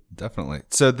these days. Definitely.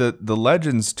 So the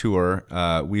Legends Tour,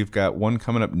 we've got one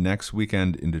coming up next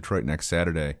weekend in Detroit next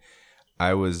Saturday.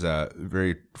 I was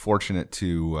very fortunate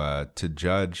to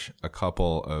judge a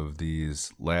couple of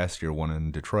these last year, one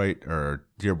in Detroit or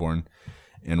Dearborn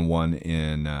and one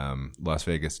in Las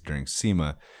Vegas during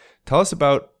SEMA. Tell us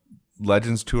about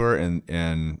Legends Tour and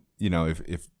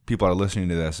if people are listening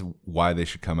to this, why they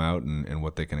should come out and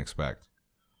what they can expect.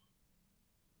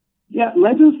 Yeah,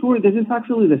 Legends Tour, this is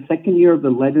actually the second year of the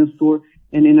Legends Tour.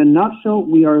 And in a nutshell,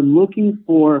 we are looking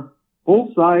for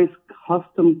full-size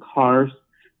custom cars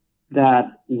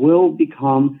that will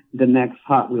become the next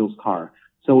Hot Wheels car.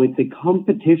 So it's a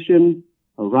competition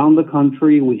around the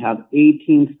country. We have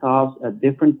 18 stops at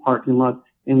different parking lots,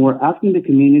 and we're asking the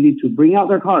community to bring out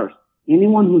their cars.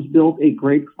 Anyone who's built a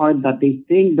great car that they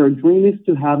think their dream is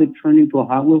to have it turn into a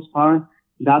Hot Wheels car,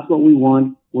 that's what we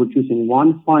want. We're choosing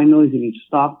one finalist in each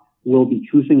stop. We'll be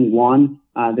choosing one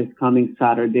this coming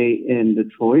Saturday in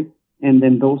Detroit. And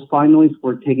then those finalists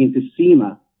we're taking to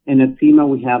SEMA. And at SEMA,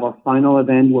 we have our final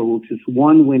event where we'll choose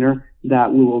one winner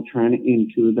that we will turn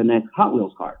into the next Hot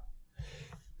Wheels car.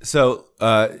 So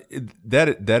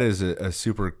that is a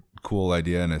super cool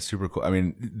idea and a super cool. I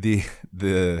mean,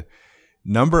 the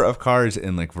number of cars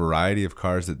and like variety of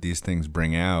cars that these things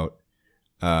bring out,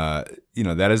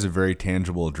 that is a very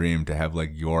tangible dream to have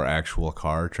like your actual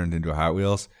car turned into a Hot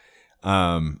Wheels.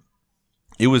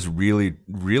 It was really,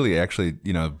 really actually,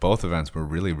 both events were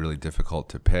really, really difficult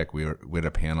to pick. We had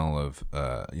a panel of,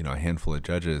 a handful of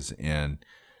judges, and,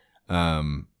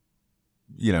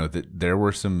 there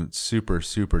were some super,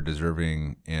 super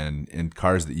deserving and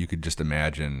cars that you could just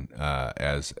imagine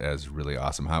as really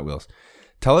awesome Hot Wheels.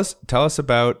 Tell us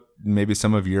about maybe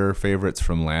some of your favorites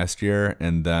from last year,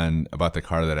 and then about the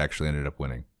car that actually ended up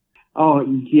winning. Oh,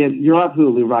 yeah, you're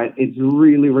absolutely right. It's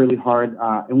really, really hard.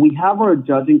 And we have our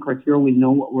judging criteria. We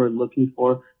know what we're looking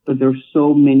for, but there's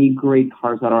so many great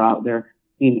cars that are out there.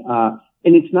 And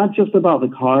it's not just about the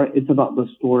car. It's about the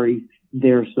story.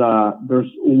 There's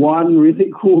one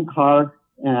really cool car,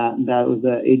 that was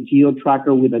a Geo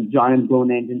Tracker with a giant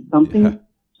blown engine, something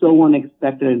so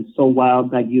unexpected and so wild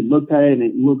that you looked at it and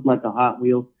it looked like a Hot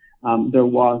Wheels. There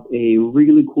was a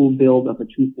really cool build of a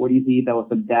 240Z that was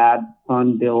a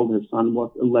dad-son build. Her son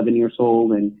was 11 years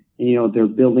old, and they're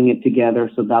building it together.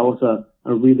 So that was a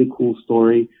really cool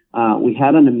story. We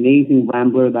had an amazing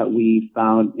Rambler that we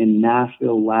found in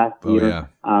Nashville last year.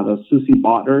 The Susie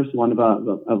Botters, one of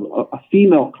a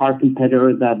female car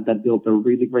competitor that built a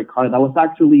really great car. That was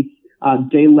actually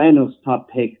Jay Leno's top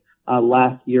pick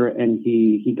last year, and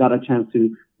he got a chance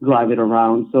to drive it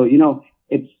around. So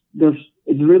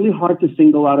it's really hard to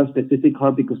single out a specific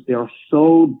car because they are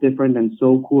so different and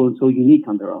so cool and so unique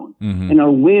on their own. Mm-hmm. And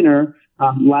our winner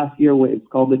last year, it's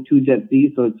called the 2Jet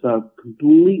Z, so it's a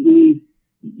completely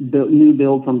new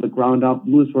build from the ground up.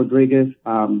 Luis Rodriguez,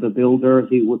 the builder,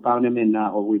 we found him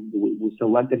we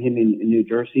selected him in New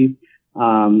Jersey.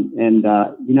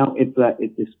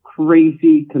 It's this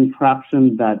crazy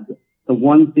contraption that the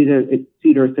one-seater is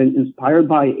inspired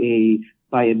by a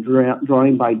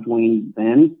drawing by Dwayne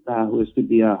Benz, who used to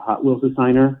be a Hot Wheels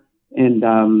designer. It's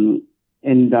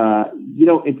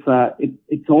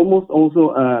almost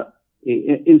also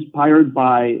inspired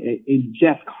by a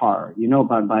jet car,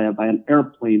 by an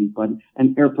airplane, but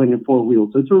an airplane in four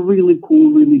wheels. So it's a really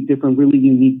cool, really different, really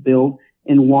unique build,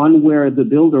 and one where the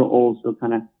builder also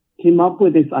kind of came up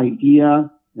with this idea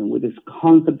and with this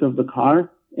concept of the car,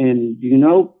 and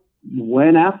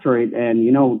went after it, and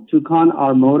took on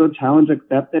our moto challenge,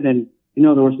 accepted, and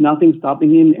there was nothing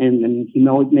stopping him, and he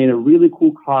made a really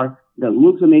cool car that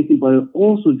looks amazing, but it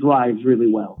also drives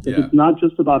really well. Yeah. It's not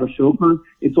just about a show car;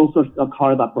 it's also a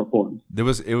car that performs. It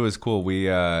was cool.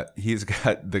 He's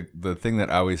got the thing that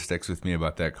always sticks with me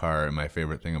about that car, and my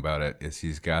favorite thing about it is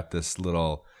he's got this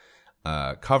little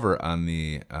cover on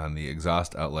the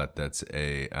exhaust outlet that's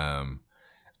a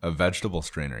vegetable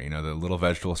strainer. You know, the little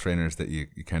vegetable strainers that you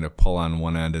kind of pull on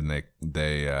one end and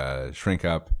they shrink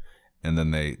up, and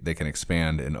then they can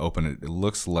expand and open it. It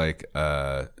looks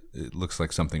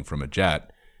like something from a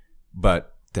jet,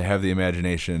 but to have the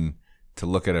imagination to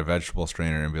look at a vegetable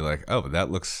strainer and be like, oh, that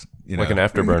looks like an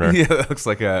afterburner. Yeah, that looks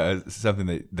like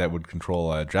something that would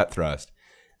control a jet thrust.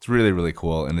 It's really, really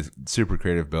cool, and it's super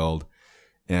creative build.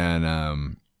 And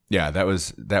that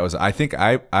was. I think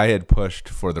I had pushed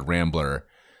for the Rambler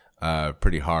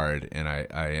pretty hard, and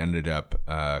I ended up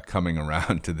coming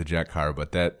around to the jet car,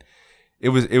 but it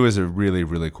was a really,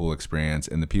 really cool experience,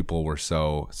 and the people were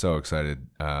so excited,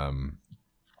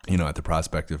 at the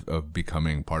prospect of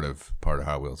becoming part of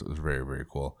Hot Wheels. It was very, very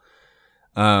cool.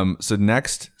 So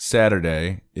next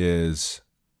Saturday is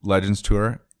Legends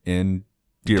Tour in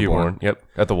Dearborn. Yep,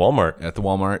 at the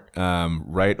Walmart.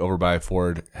 Right over by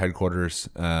Ford headquarters.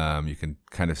 You can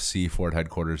kind of see Ford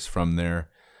headquarters from there.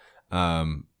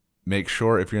 Make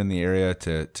sure if you're in the area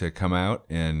to come out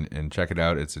and check it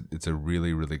out. It's a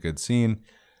really, really good scene.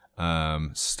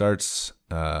 Starts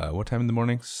what time in the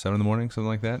morning? 7 a.m, something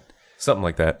like that. Something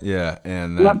like that. Yeah,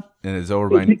 and it's over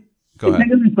by. Go ahead.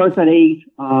 It starts at 8,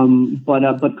 but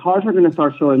cars are going to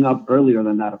start showing up earlier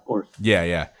than that, of course.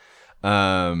 Yeah.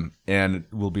 And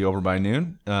we'll be over by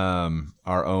noon.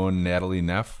 Our own Natalie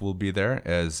Neff will be there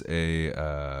as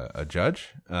a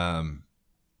judge.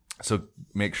 So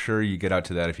make sure you get out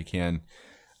to that if you can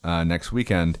next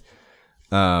weekend.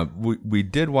 We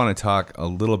did want to talk a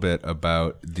little bit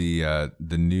about the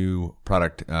new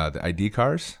product, the ID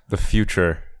cars. The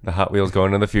future, the Hot Wheels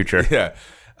going in the future. Yeah.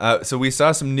 So we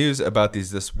saw some news about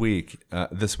these this week,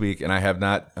 and I have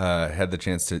not had the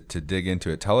chance to dig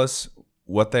into it. Tell us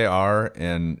what they are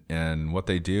and what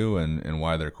they do and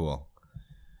why they're cool.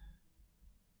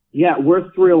 Yeah,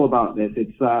 we're thrilled about this.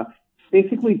 It's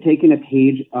basically taking a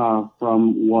page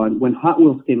from when Hot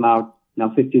Wheels came out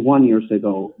now 51 years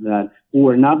ago, that we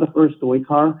were not the first toy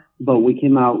car, but we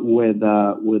came out with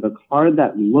a car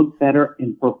that looked better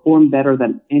and performed better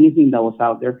than anything that was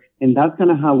out there. And that's kind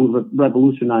of how we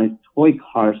revolutionized toy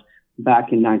cars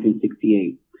back in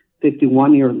 1968.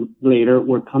 51 years later,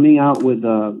 we're coming out with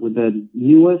the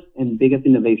newest and biggest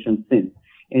innovation since.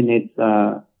 And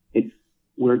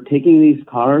we're taking these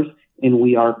cars and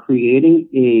we are creating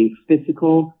a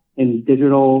physical and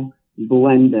digital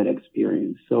blended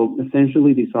experience. So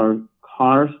essentially, these are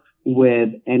cars with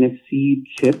NFC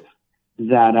chips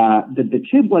that the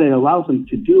chip, what it allows them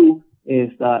to do is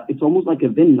it's almost like a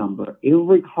VIN number.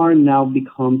 Every car now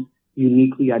becomes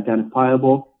uniquely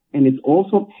identifiable, and it's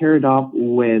also paired up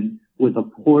with a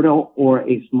portal or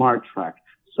a smart track.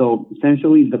 So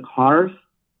essentially, the cars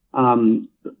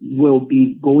will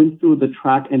be going through the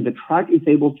track, and the track is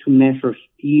able to measure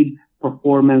speed,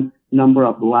 performance, number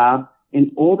of laps, and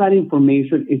all that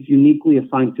information is uniquely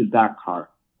assigned to that car.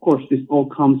 Of course, this all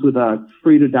comes with a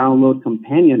free-to-download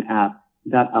companion app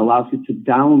that allows you to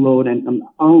download and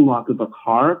unlock the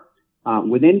car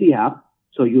within the app,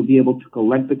 so you'll be able to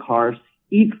collect the cars.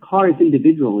 Each car is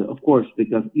individual, of course,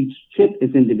 because each chip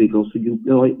is individual, so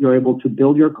you're able to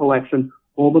build your collection.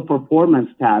 All the performance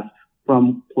stats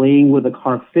from playing with the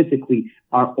car physically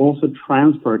are also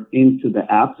transferred into the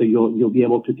app, so you'll be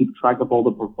able to keep track of all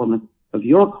the performance of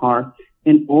your car.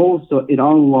 And also it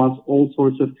unlocks all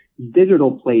sorts of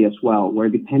digital play as well, where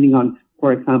depending on,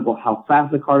 for example, how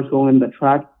fast the cars go in the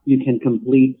track, you can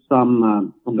complete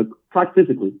some on the track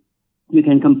physically. You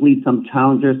can complete some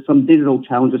challenges, some digital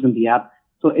challenges in the app.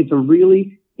 So it's a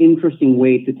really interesting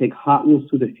way to take Hot Wheels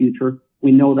to the future.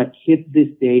 We know that kids this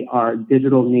day are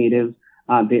digital natives.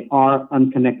 They are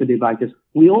unconnected devices.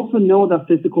 We also know that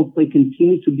physical play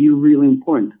continues to be really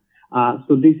important.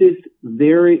 So this is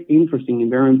very interesting and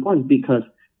very important because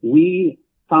we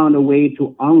found a way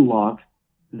to unlock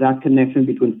that connection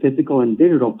between physical and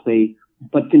digital play,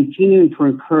 but continuing to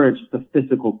encourage the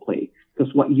physical play.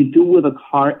 Because what you do with a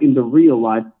car in the real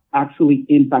life actually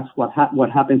impacts what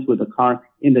happens with the car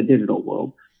in the digital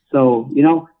world. So,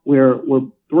 we're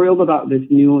thrilled about this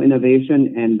new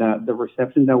innovation and the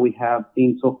reception that we have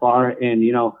seen so far. And,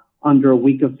 under a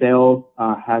week of sales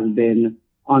has been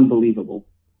unbelievable.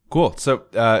 Cool. So,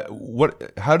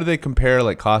 how do they compare,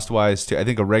 like, cost-wise to? I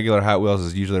think a regular Hot Wheels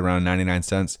is usually around 99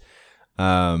 cents.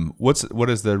 What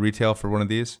is the retail for one of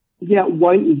these? Yeah,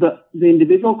 the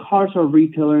individual cars are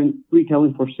retailing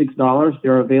for $6.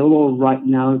 They're available right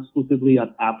now exclusively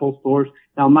at Apple stores.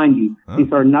 Now, mind you,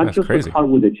 these are not just crazy. a car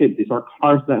with a chip. These are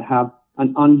cars that have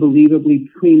an unbelievably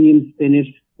premium finish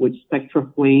with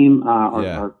Spectra Flame,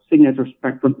 our signature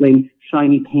Spectra Flame,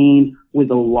 shiny paint with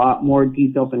a lot more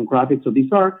details and graphics. So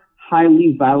these are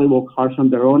highly valuable cars on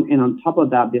their own. And on top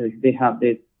of that, they have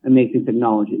this amazing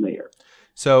technology layer.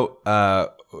 So,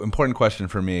 important question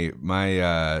for me.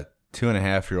 My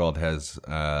 2.5-year-old has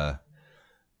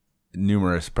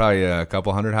numerous, probably a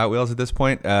couple hundred Hot Wheels at this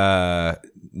point.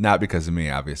 Not because of me,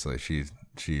 obviously. She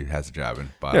has a job and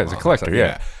bought it's a collector.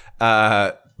 Yeah.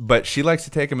 But she likes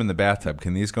to take them in the bathtub.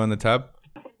 Can these go in the tub?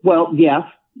 Well, yes.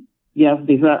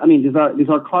 These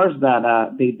are cars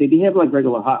that they behave like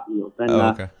regular Hot Wheels,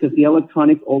 and because the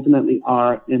electronics ultimately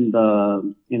are in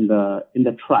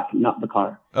the truck, not the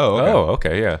car.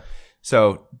 Okay, yeah.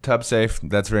 So tub safe,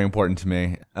 that's very important to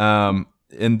me. And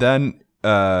then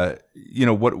what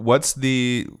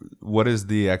is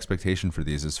the expectation for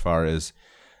these as far as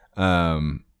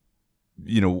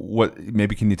what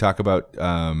maybe can you talk about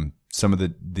some of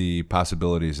the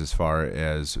possibilities as far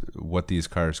as what these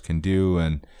cars can do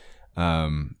and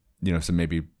some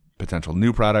maybe potential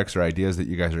new products or ideas that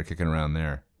you guys are kicking around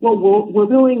there? Well, we're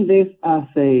building this as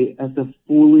a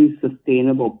fully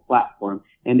sustainable platform,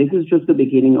 and this is just the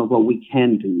beginning of what we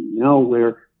can do.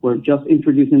 We're just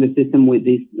introducing the system with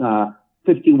these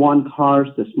 51 cars,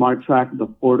 the Smart Track, the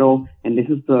Portal, and this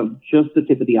is just the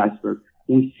tip of the iceberg.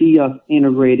 We see us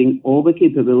integrating all the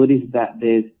capabilities that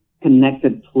this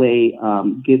connected play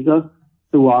gives us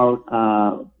throughout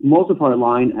most of our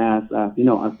line as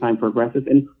time progresses.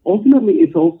 And ultimately,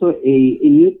 it's also a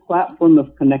new platform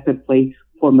of connected play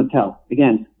for Mattel.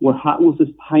 Again, where Hot Wheels is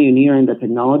pioneering the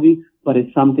technology, but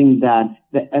it's something that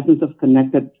the essence of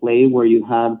connected play, where you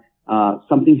have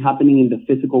something happening in the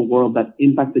physical world that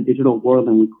impacts the digital world,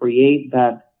 and we create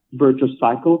that virtuous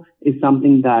cycle, is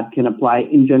something that can apply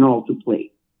in general to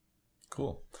play.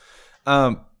 Cool.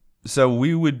 So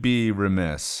we would be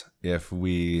remiss if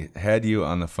we had you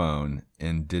on the phone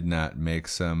and did not make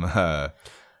some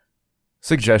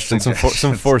suggestions,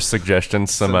 some forced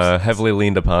suggestions, some heavily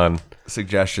leaned upon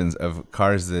suggestions of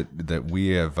cars that we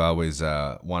have always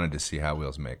wanted to see Hot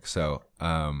Wheels make. So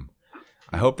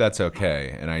I hope that's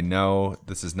okay. And I know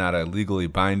this is not a legally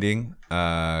binding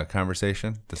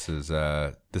conversation. This is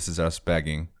us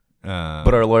begging.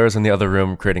 But our lawyer's in the other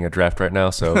room creating a draft right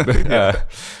now, so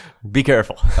be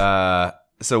careful.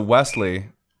 So Wesley.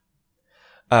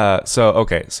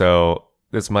 So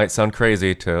this might sound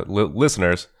crazy to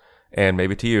listeners and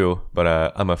maybe to you, but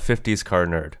I'm a 50s car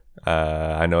nerd.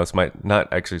 I know this might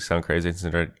not actually sound crazy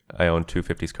since I own two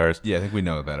 50s cars. Yeah, I think we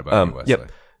know that about you, Wesley.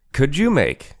 Yep. Could you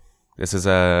make, this is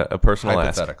a personal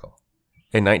hypothetical,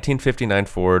 a 1959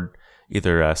 Ford,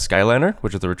 either a Skyliner,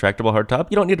 which is the retractable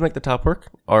hardtop, you don't need to make the top work,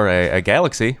 or a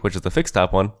Galaxy, which is the fixed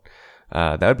top one.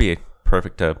 That would be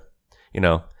perfect to,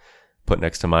 put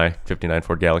next to my 59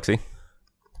 Ford Galaxy.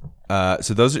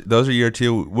 So those are year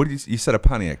two. What did you said a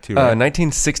Pontiac too, right?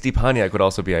 1960 Pontiac would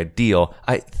also be ideal.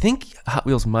 I think Hot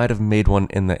Wheels might have made one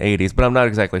in the 80s, but I'm not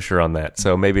exactly sure on that.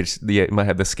 So maybe it might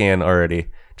have the scan already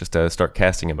just to start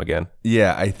casting him again.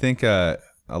 Yeah, I think a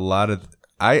lot of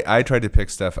I tried to pick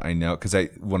stuff I know because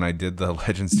when I did the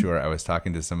Legends tour, I was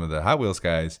talking to some of the Hot Wheels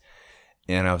guys,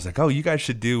 and I was like, "Oh, you guys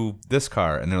should do this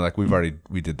car," and they're like, "We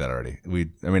did that already."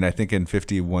 I think in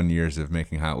 51 years of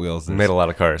making Hot Wheels, made a lot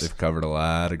of cars. They've covered a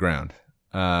lot of ground.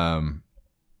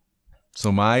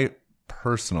 So my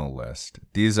personal list,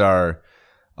 these are.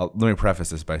 Let me preface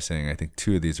this by saying I think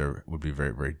two of these would be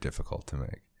very, very difficult to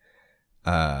make.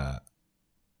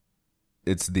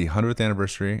 It's the 100th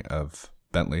anniversary of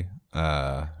Bentley.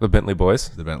 The Bentley boys.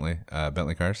 The Bentley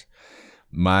cars.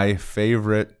 My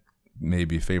favorite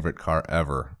car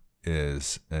ever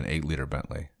is an 8-liter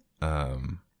Bentley.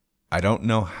 I don't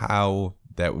know how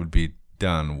that would be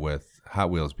done with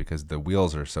Hot Wheels because the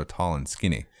wheels are so tall and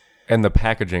skinny. And the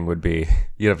packaging would be,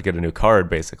 you'd have to get a new card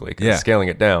basically, because scaling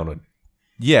it down would.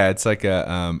 Yeah, it's like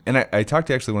and I talked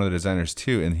to actually one of the designers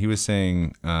too, and he was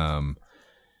saying that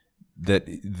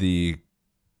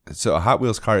so a Hot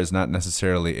Wheels car is not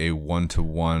necessarily a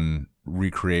one-to-one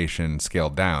recreation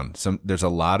scaled down. There's a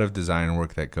lot of design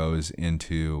work that goes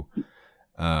into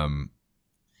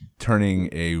turning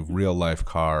a real life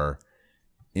car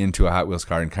into a Hot Wheels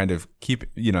car and kind of keep,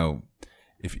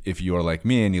 if you're like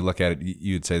me and you look at it,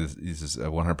 you'd say this is a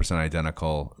 100%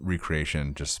 identical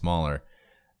recreation, just smaller.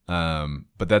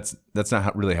 But that's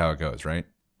not really how it goes, right?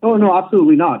 Oh, no,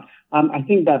 absolutely not. I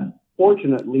think that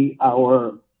fortunately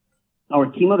our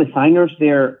team of designers,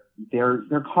 they're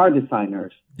car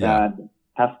designers that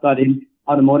have studied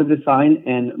automotive design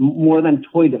and more than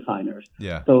toy designers.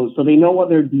 Yeah. So they know what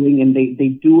they're doing, and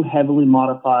they do heavily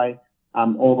modify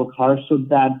all the cars so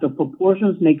that the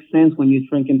proportions make sense when you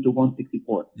shrink into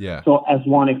 1/64. Yeah. So as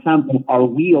one example, our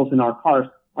wheels in our cars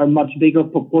are much bigger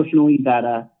proportionally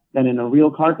than in a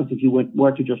real car, because if you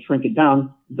were to just shrink it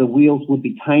down, the wheels would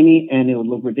be tiny and it would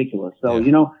look ridiculous. So,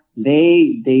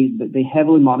 they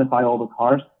heavily modify all the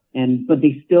cars, but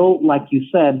they still, like you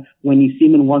said, when you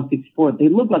see them in 1/64, they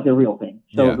look like the real thing.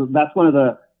 So that's one of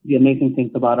the amazing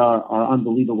things about our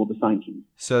unbelievable design team.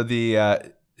 So do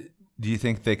you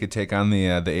think they could take on the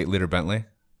 8-liter Bentley?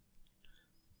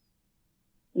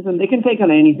 Listen, they can take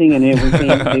on anything and everything.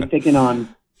 They've taken on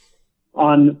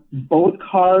both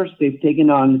cars. They've taken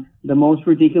on the most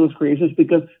ridiculous creations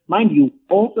because, mind you,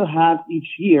 also have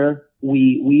each year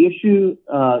we issue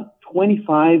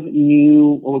 25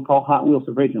 new what we call Hot Wheels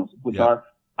originals, which are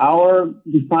our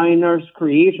designers'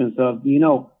 creations of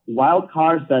wild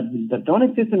cars that don't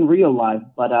exist in real life,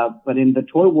 but in the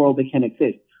toy world they can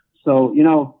exist. So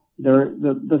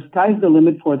the sky's the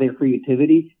limit for their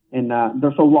creativity, and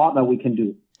there's a lot that we can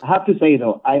do. I have to say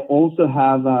though, I also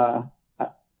have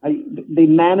they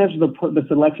manage the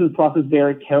selection process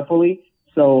very carefully.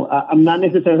 So I'm not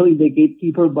necessarily the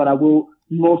gatekeeper, but I will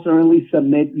most certainly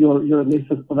submit your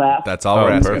list of that. That's all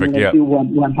we're asking. Perfect. Yeah. See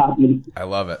what happens. I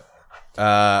love it.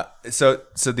 So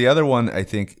the other one, I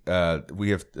think I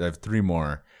have 3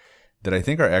 more that I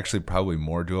think are actually probably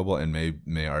more doable and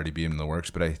may already be in the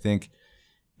works. But I think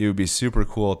it would be super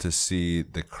cool to see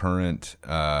the current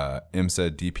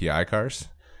IMSA DPI cars.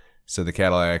 So the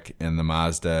Cadillac and the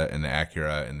Mazda and the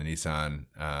Acura and the Nissan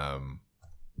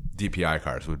DPI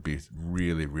cars would be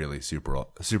really, really super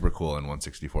cool in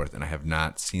 1/64th, and I have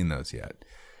not seen those yet.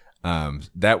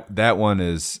 That one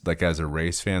is like, as a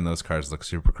race fan, those cars look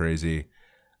super crazy,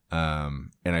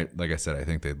 and like I said, I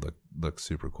think they'd look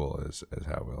super cool as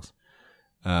Hot Wheels.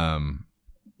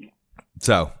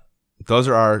 So those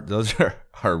are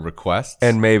our requests,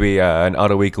 and maybe an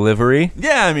Autoweek livery.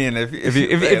 Yeah, I mean,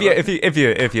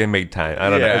 if you make time, I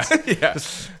don't know. Yeah.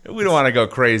 We don't want to go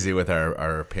crazy with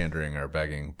our pandering, our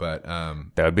begging, but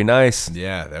that would be nice.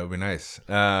 Yeah, that would be nice.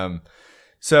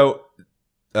 So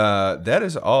that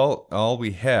is all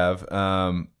we have.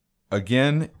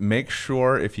 Again, make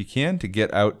sure if you can to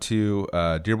get out to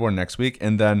Dearborn next week,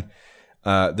 and then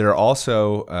there are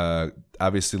also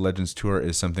obviously Legends Tour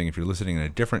is something. If you're listening in a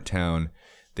different town,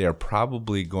 they are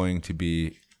probably going to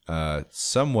be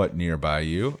somewhat nearby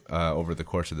you over the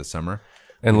course of the summer.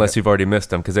 Unless you've already missed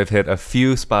them, because they've hit a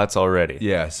few spots already.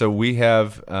 Yeah, so we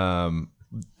have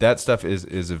that stuff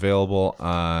is available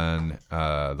on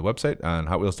the website on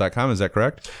hotwheels.com. Is that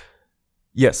correct?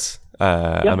 Yes.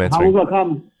 Yep, I'm answering.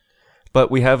 hotwheels.com.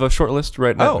 But we have a short list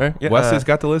right now. Oh, right? Yeah, Wesley's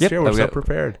got the list here. We're so got,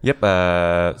 prepared. Yep.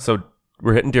 So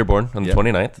we're hitting Dearborn on the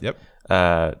 29th. Yep.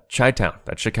 Chi-Town,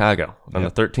 that's Chicago, on the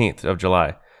 13th of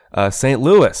July. St.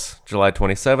 Louis, July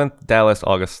 27th. Dallas,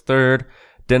 August 3rd.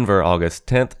 Denver, August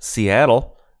 10th.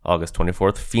 Seattle, August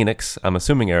 24th. Phoenix, I'm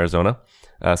assuming Arizona,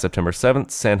 September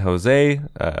 7th. San Jose,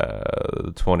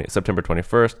 September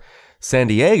 21st. San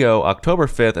Diego, October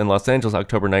 5th. And Los Angeles,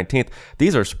 October 19th.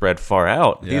 These are spread far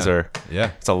out. Yeah. These are,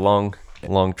 it's a long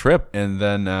trip. And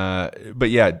then, but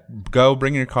yeah, go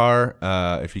bring your car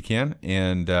if you can.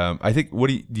 And I think,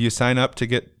 do you sign up to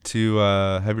get to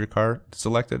have your car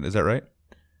selected? Is that right?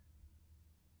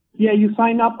 Yeah, you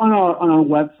sign up on our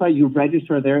website. You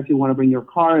register there if you want to bring your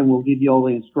car, and we'll give you all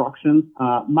the instructions.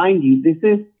 Mind you, this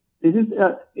is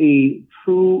a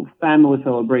true family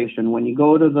celebration. When you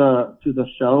go to the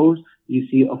shows, you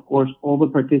see, of course, all the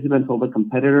participants, all the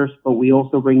competitors, but we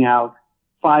also bring out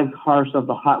 5 cars of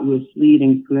the Hot Wheels fleet,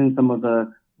 including some of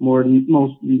the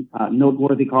most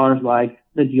noteworthy cars like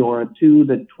the Diora 2,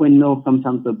 the Twin Mill,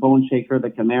 sometimes the Bone Shaker, the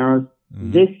Camaros.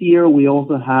 Mm-hmm. This year, we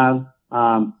also have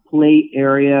play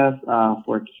areas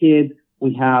for kids.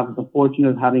 We have the fortune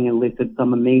of having enlisted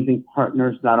some amazing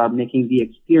partners that are making the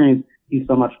experience be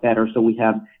so much better. So we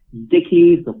have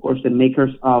Dickies, of course, the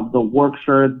makers of the work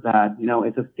shirt that,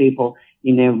 it's a staple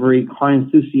in every car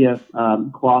enthusiast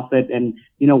closet. And,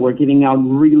 we're giving out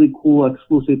really cool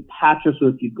exclusive patches. So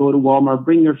if you go to Walmart,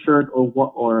 bring your shirt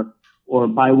or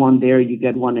buy one there, you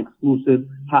get one exclusive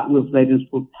Hot Wheels Legends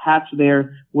patch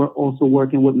there. We're also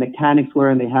working with Mechanics Wear,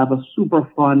 and they have a super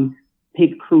fun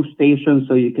pit crew station.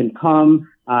 So you can come,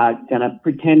 kind of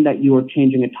pretend that you are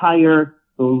changing a tire.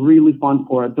 So really fun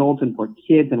for adults and for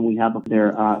kids. And we have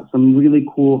there some really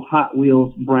cool Hot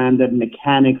Wheels branded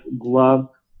Mechanics gloves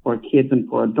for kids and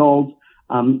for adults.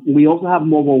 We also have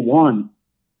Mobile One.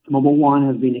 Mobile One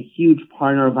has been a huge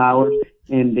partner of ours,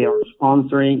 and they are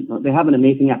sponsoring. They have an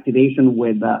amazing activation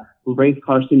with Race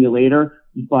Car Simulator,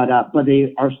 but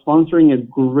they are sponsoring a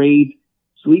great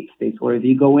sweepstakes where if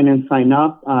you go in and sign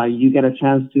up, you get a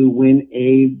chance to win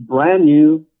a brand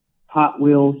new Hot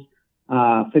Wheels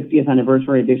 50th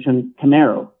anniversary edition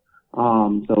Camaro.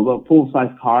 So a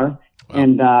full-size car.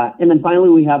 Wow. And then finally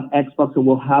we have Xbox, so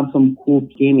we'll have some cool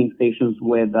gaming stations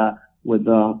with the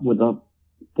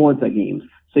Forza games.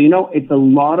 So, it's a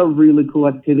lot of really cool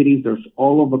activities. There's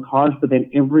all of the cars, but then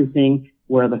everything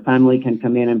where the family can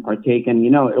come in and partake. And,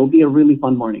 it'll be a really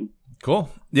fun morning. Cool.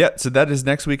 Yeah. So that is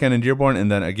next weekend in Dearborn.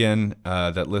 And then again,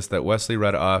 that list that Wesley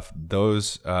read off,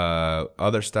 those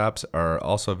other stops are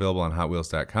also available on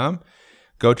HotWheels.com.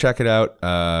 Go check it out.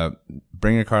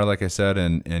 Bring a car, like I said,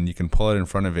 and you can pull it in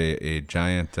front of a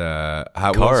giant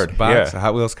Hot Wheels box, a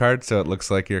Hot Wheels card. So it looks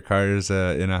like your car is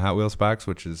in a Hot Wheels box,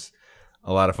 which is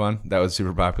a lot of fun. That was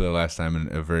super popular last time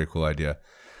and a very cool idea.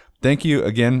 Thank you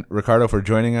again, Ricardo, for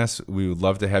joining us. We would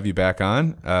love to have you back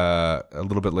on a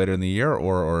little bit later in the year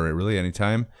or really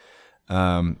anytime.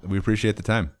 We appreciate the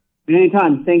time.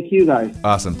 Anytime. Thank you, guys.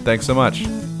 Awesome. Thanks so much.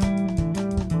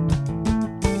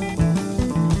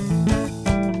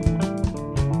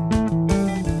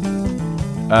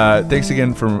 Thanks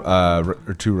again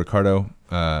to Ricardo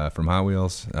from Hot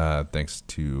Wheels. Thanks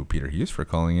to Peter Hughes for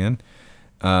calling in.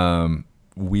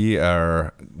 We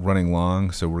are running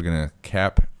long, so we're going to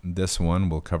cap this one.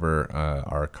 We'll cover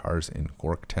our cars in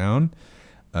Corktown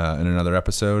in another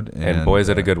episode. And boy, is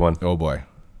it a good one. Oh, boy.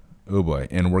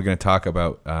 And we're going to talk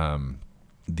about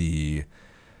the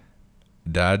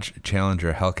Dodge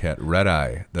Challenger Hellcat Red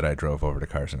Eye that I drove over to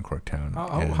Cars in Corktown.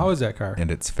 How is that car?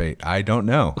 And its fate. I don't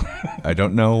know. I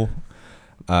don't know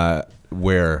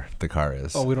where the car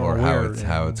is or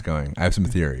how it's going. I have some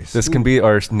theories. This can be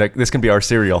our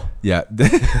serial. Yeah.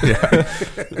 There's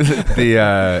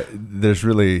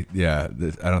really I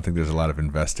don't think there's a lot of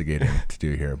investigating to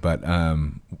do here, but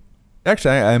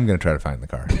actually I am going to try to find the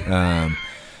car.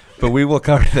 But we will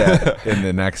cover that in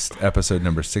the next episode,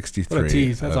 number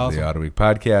 63 of awesome. The Autoweek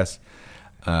Podcast.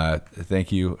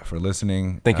 Thank you for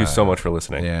listening. Thank you so much for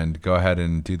listening. And go ahead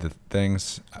and do the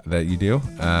things that you do.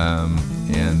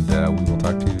 And we will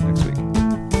talk to you next week.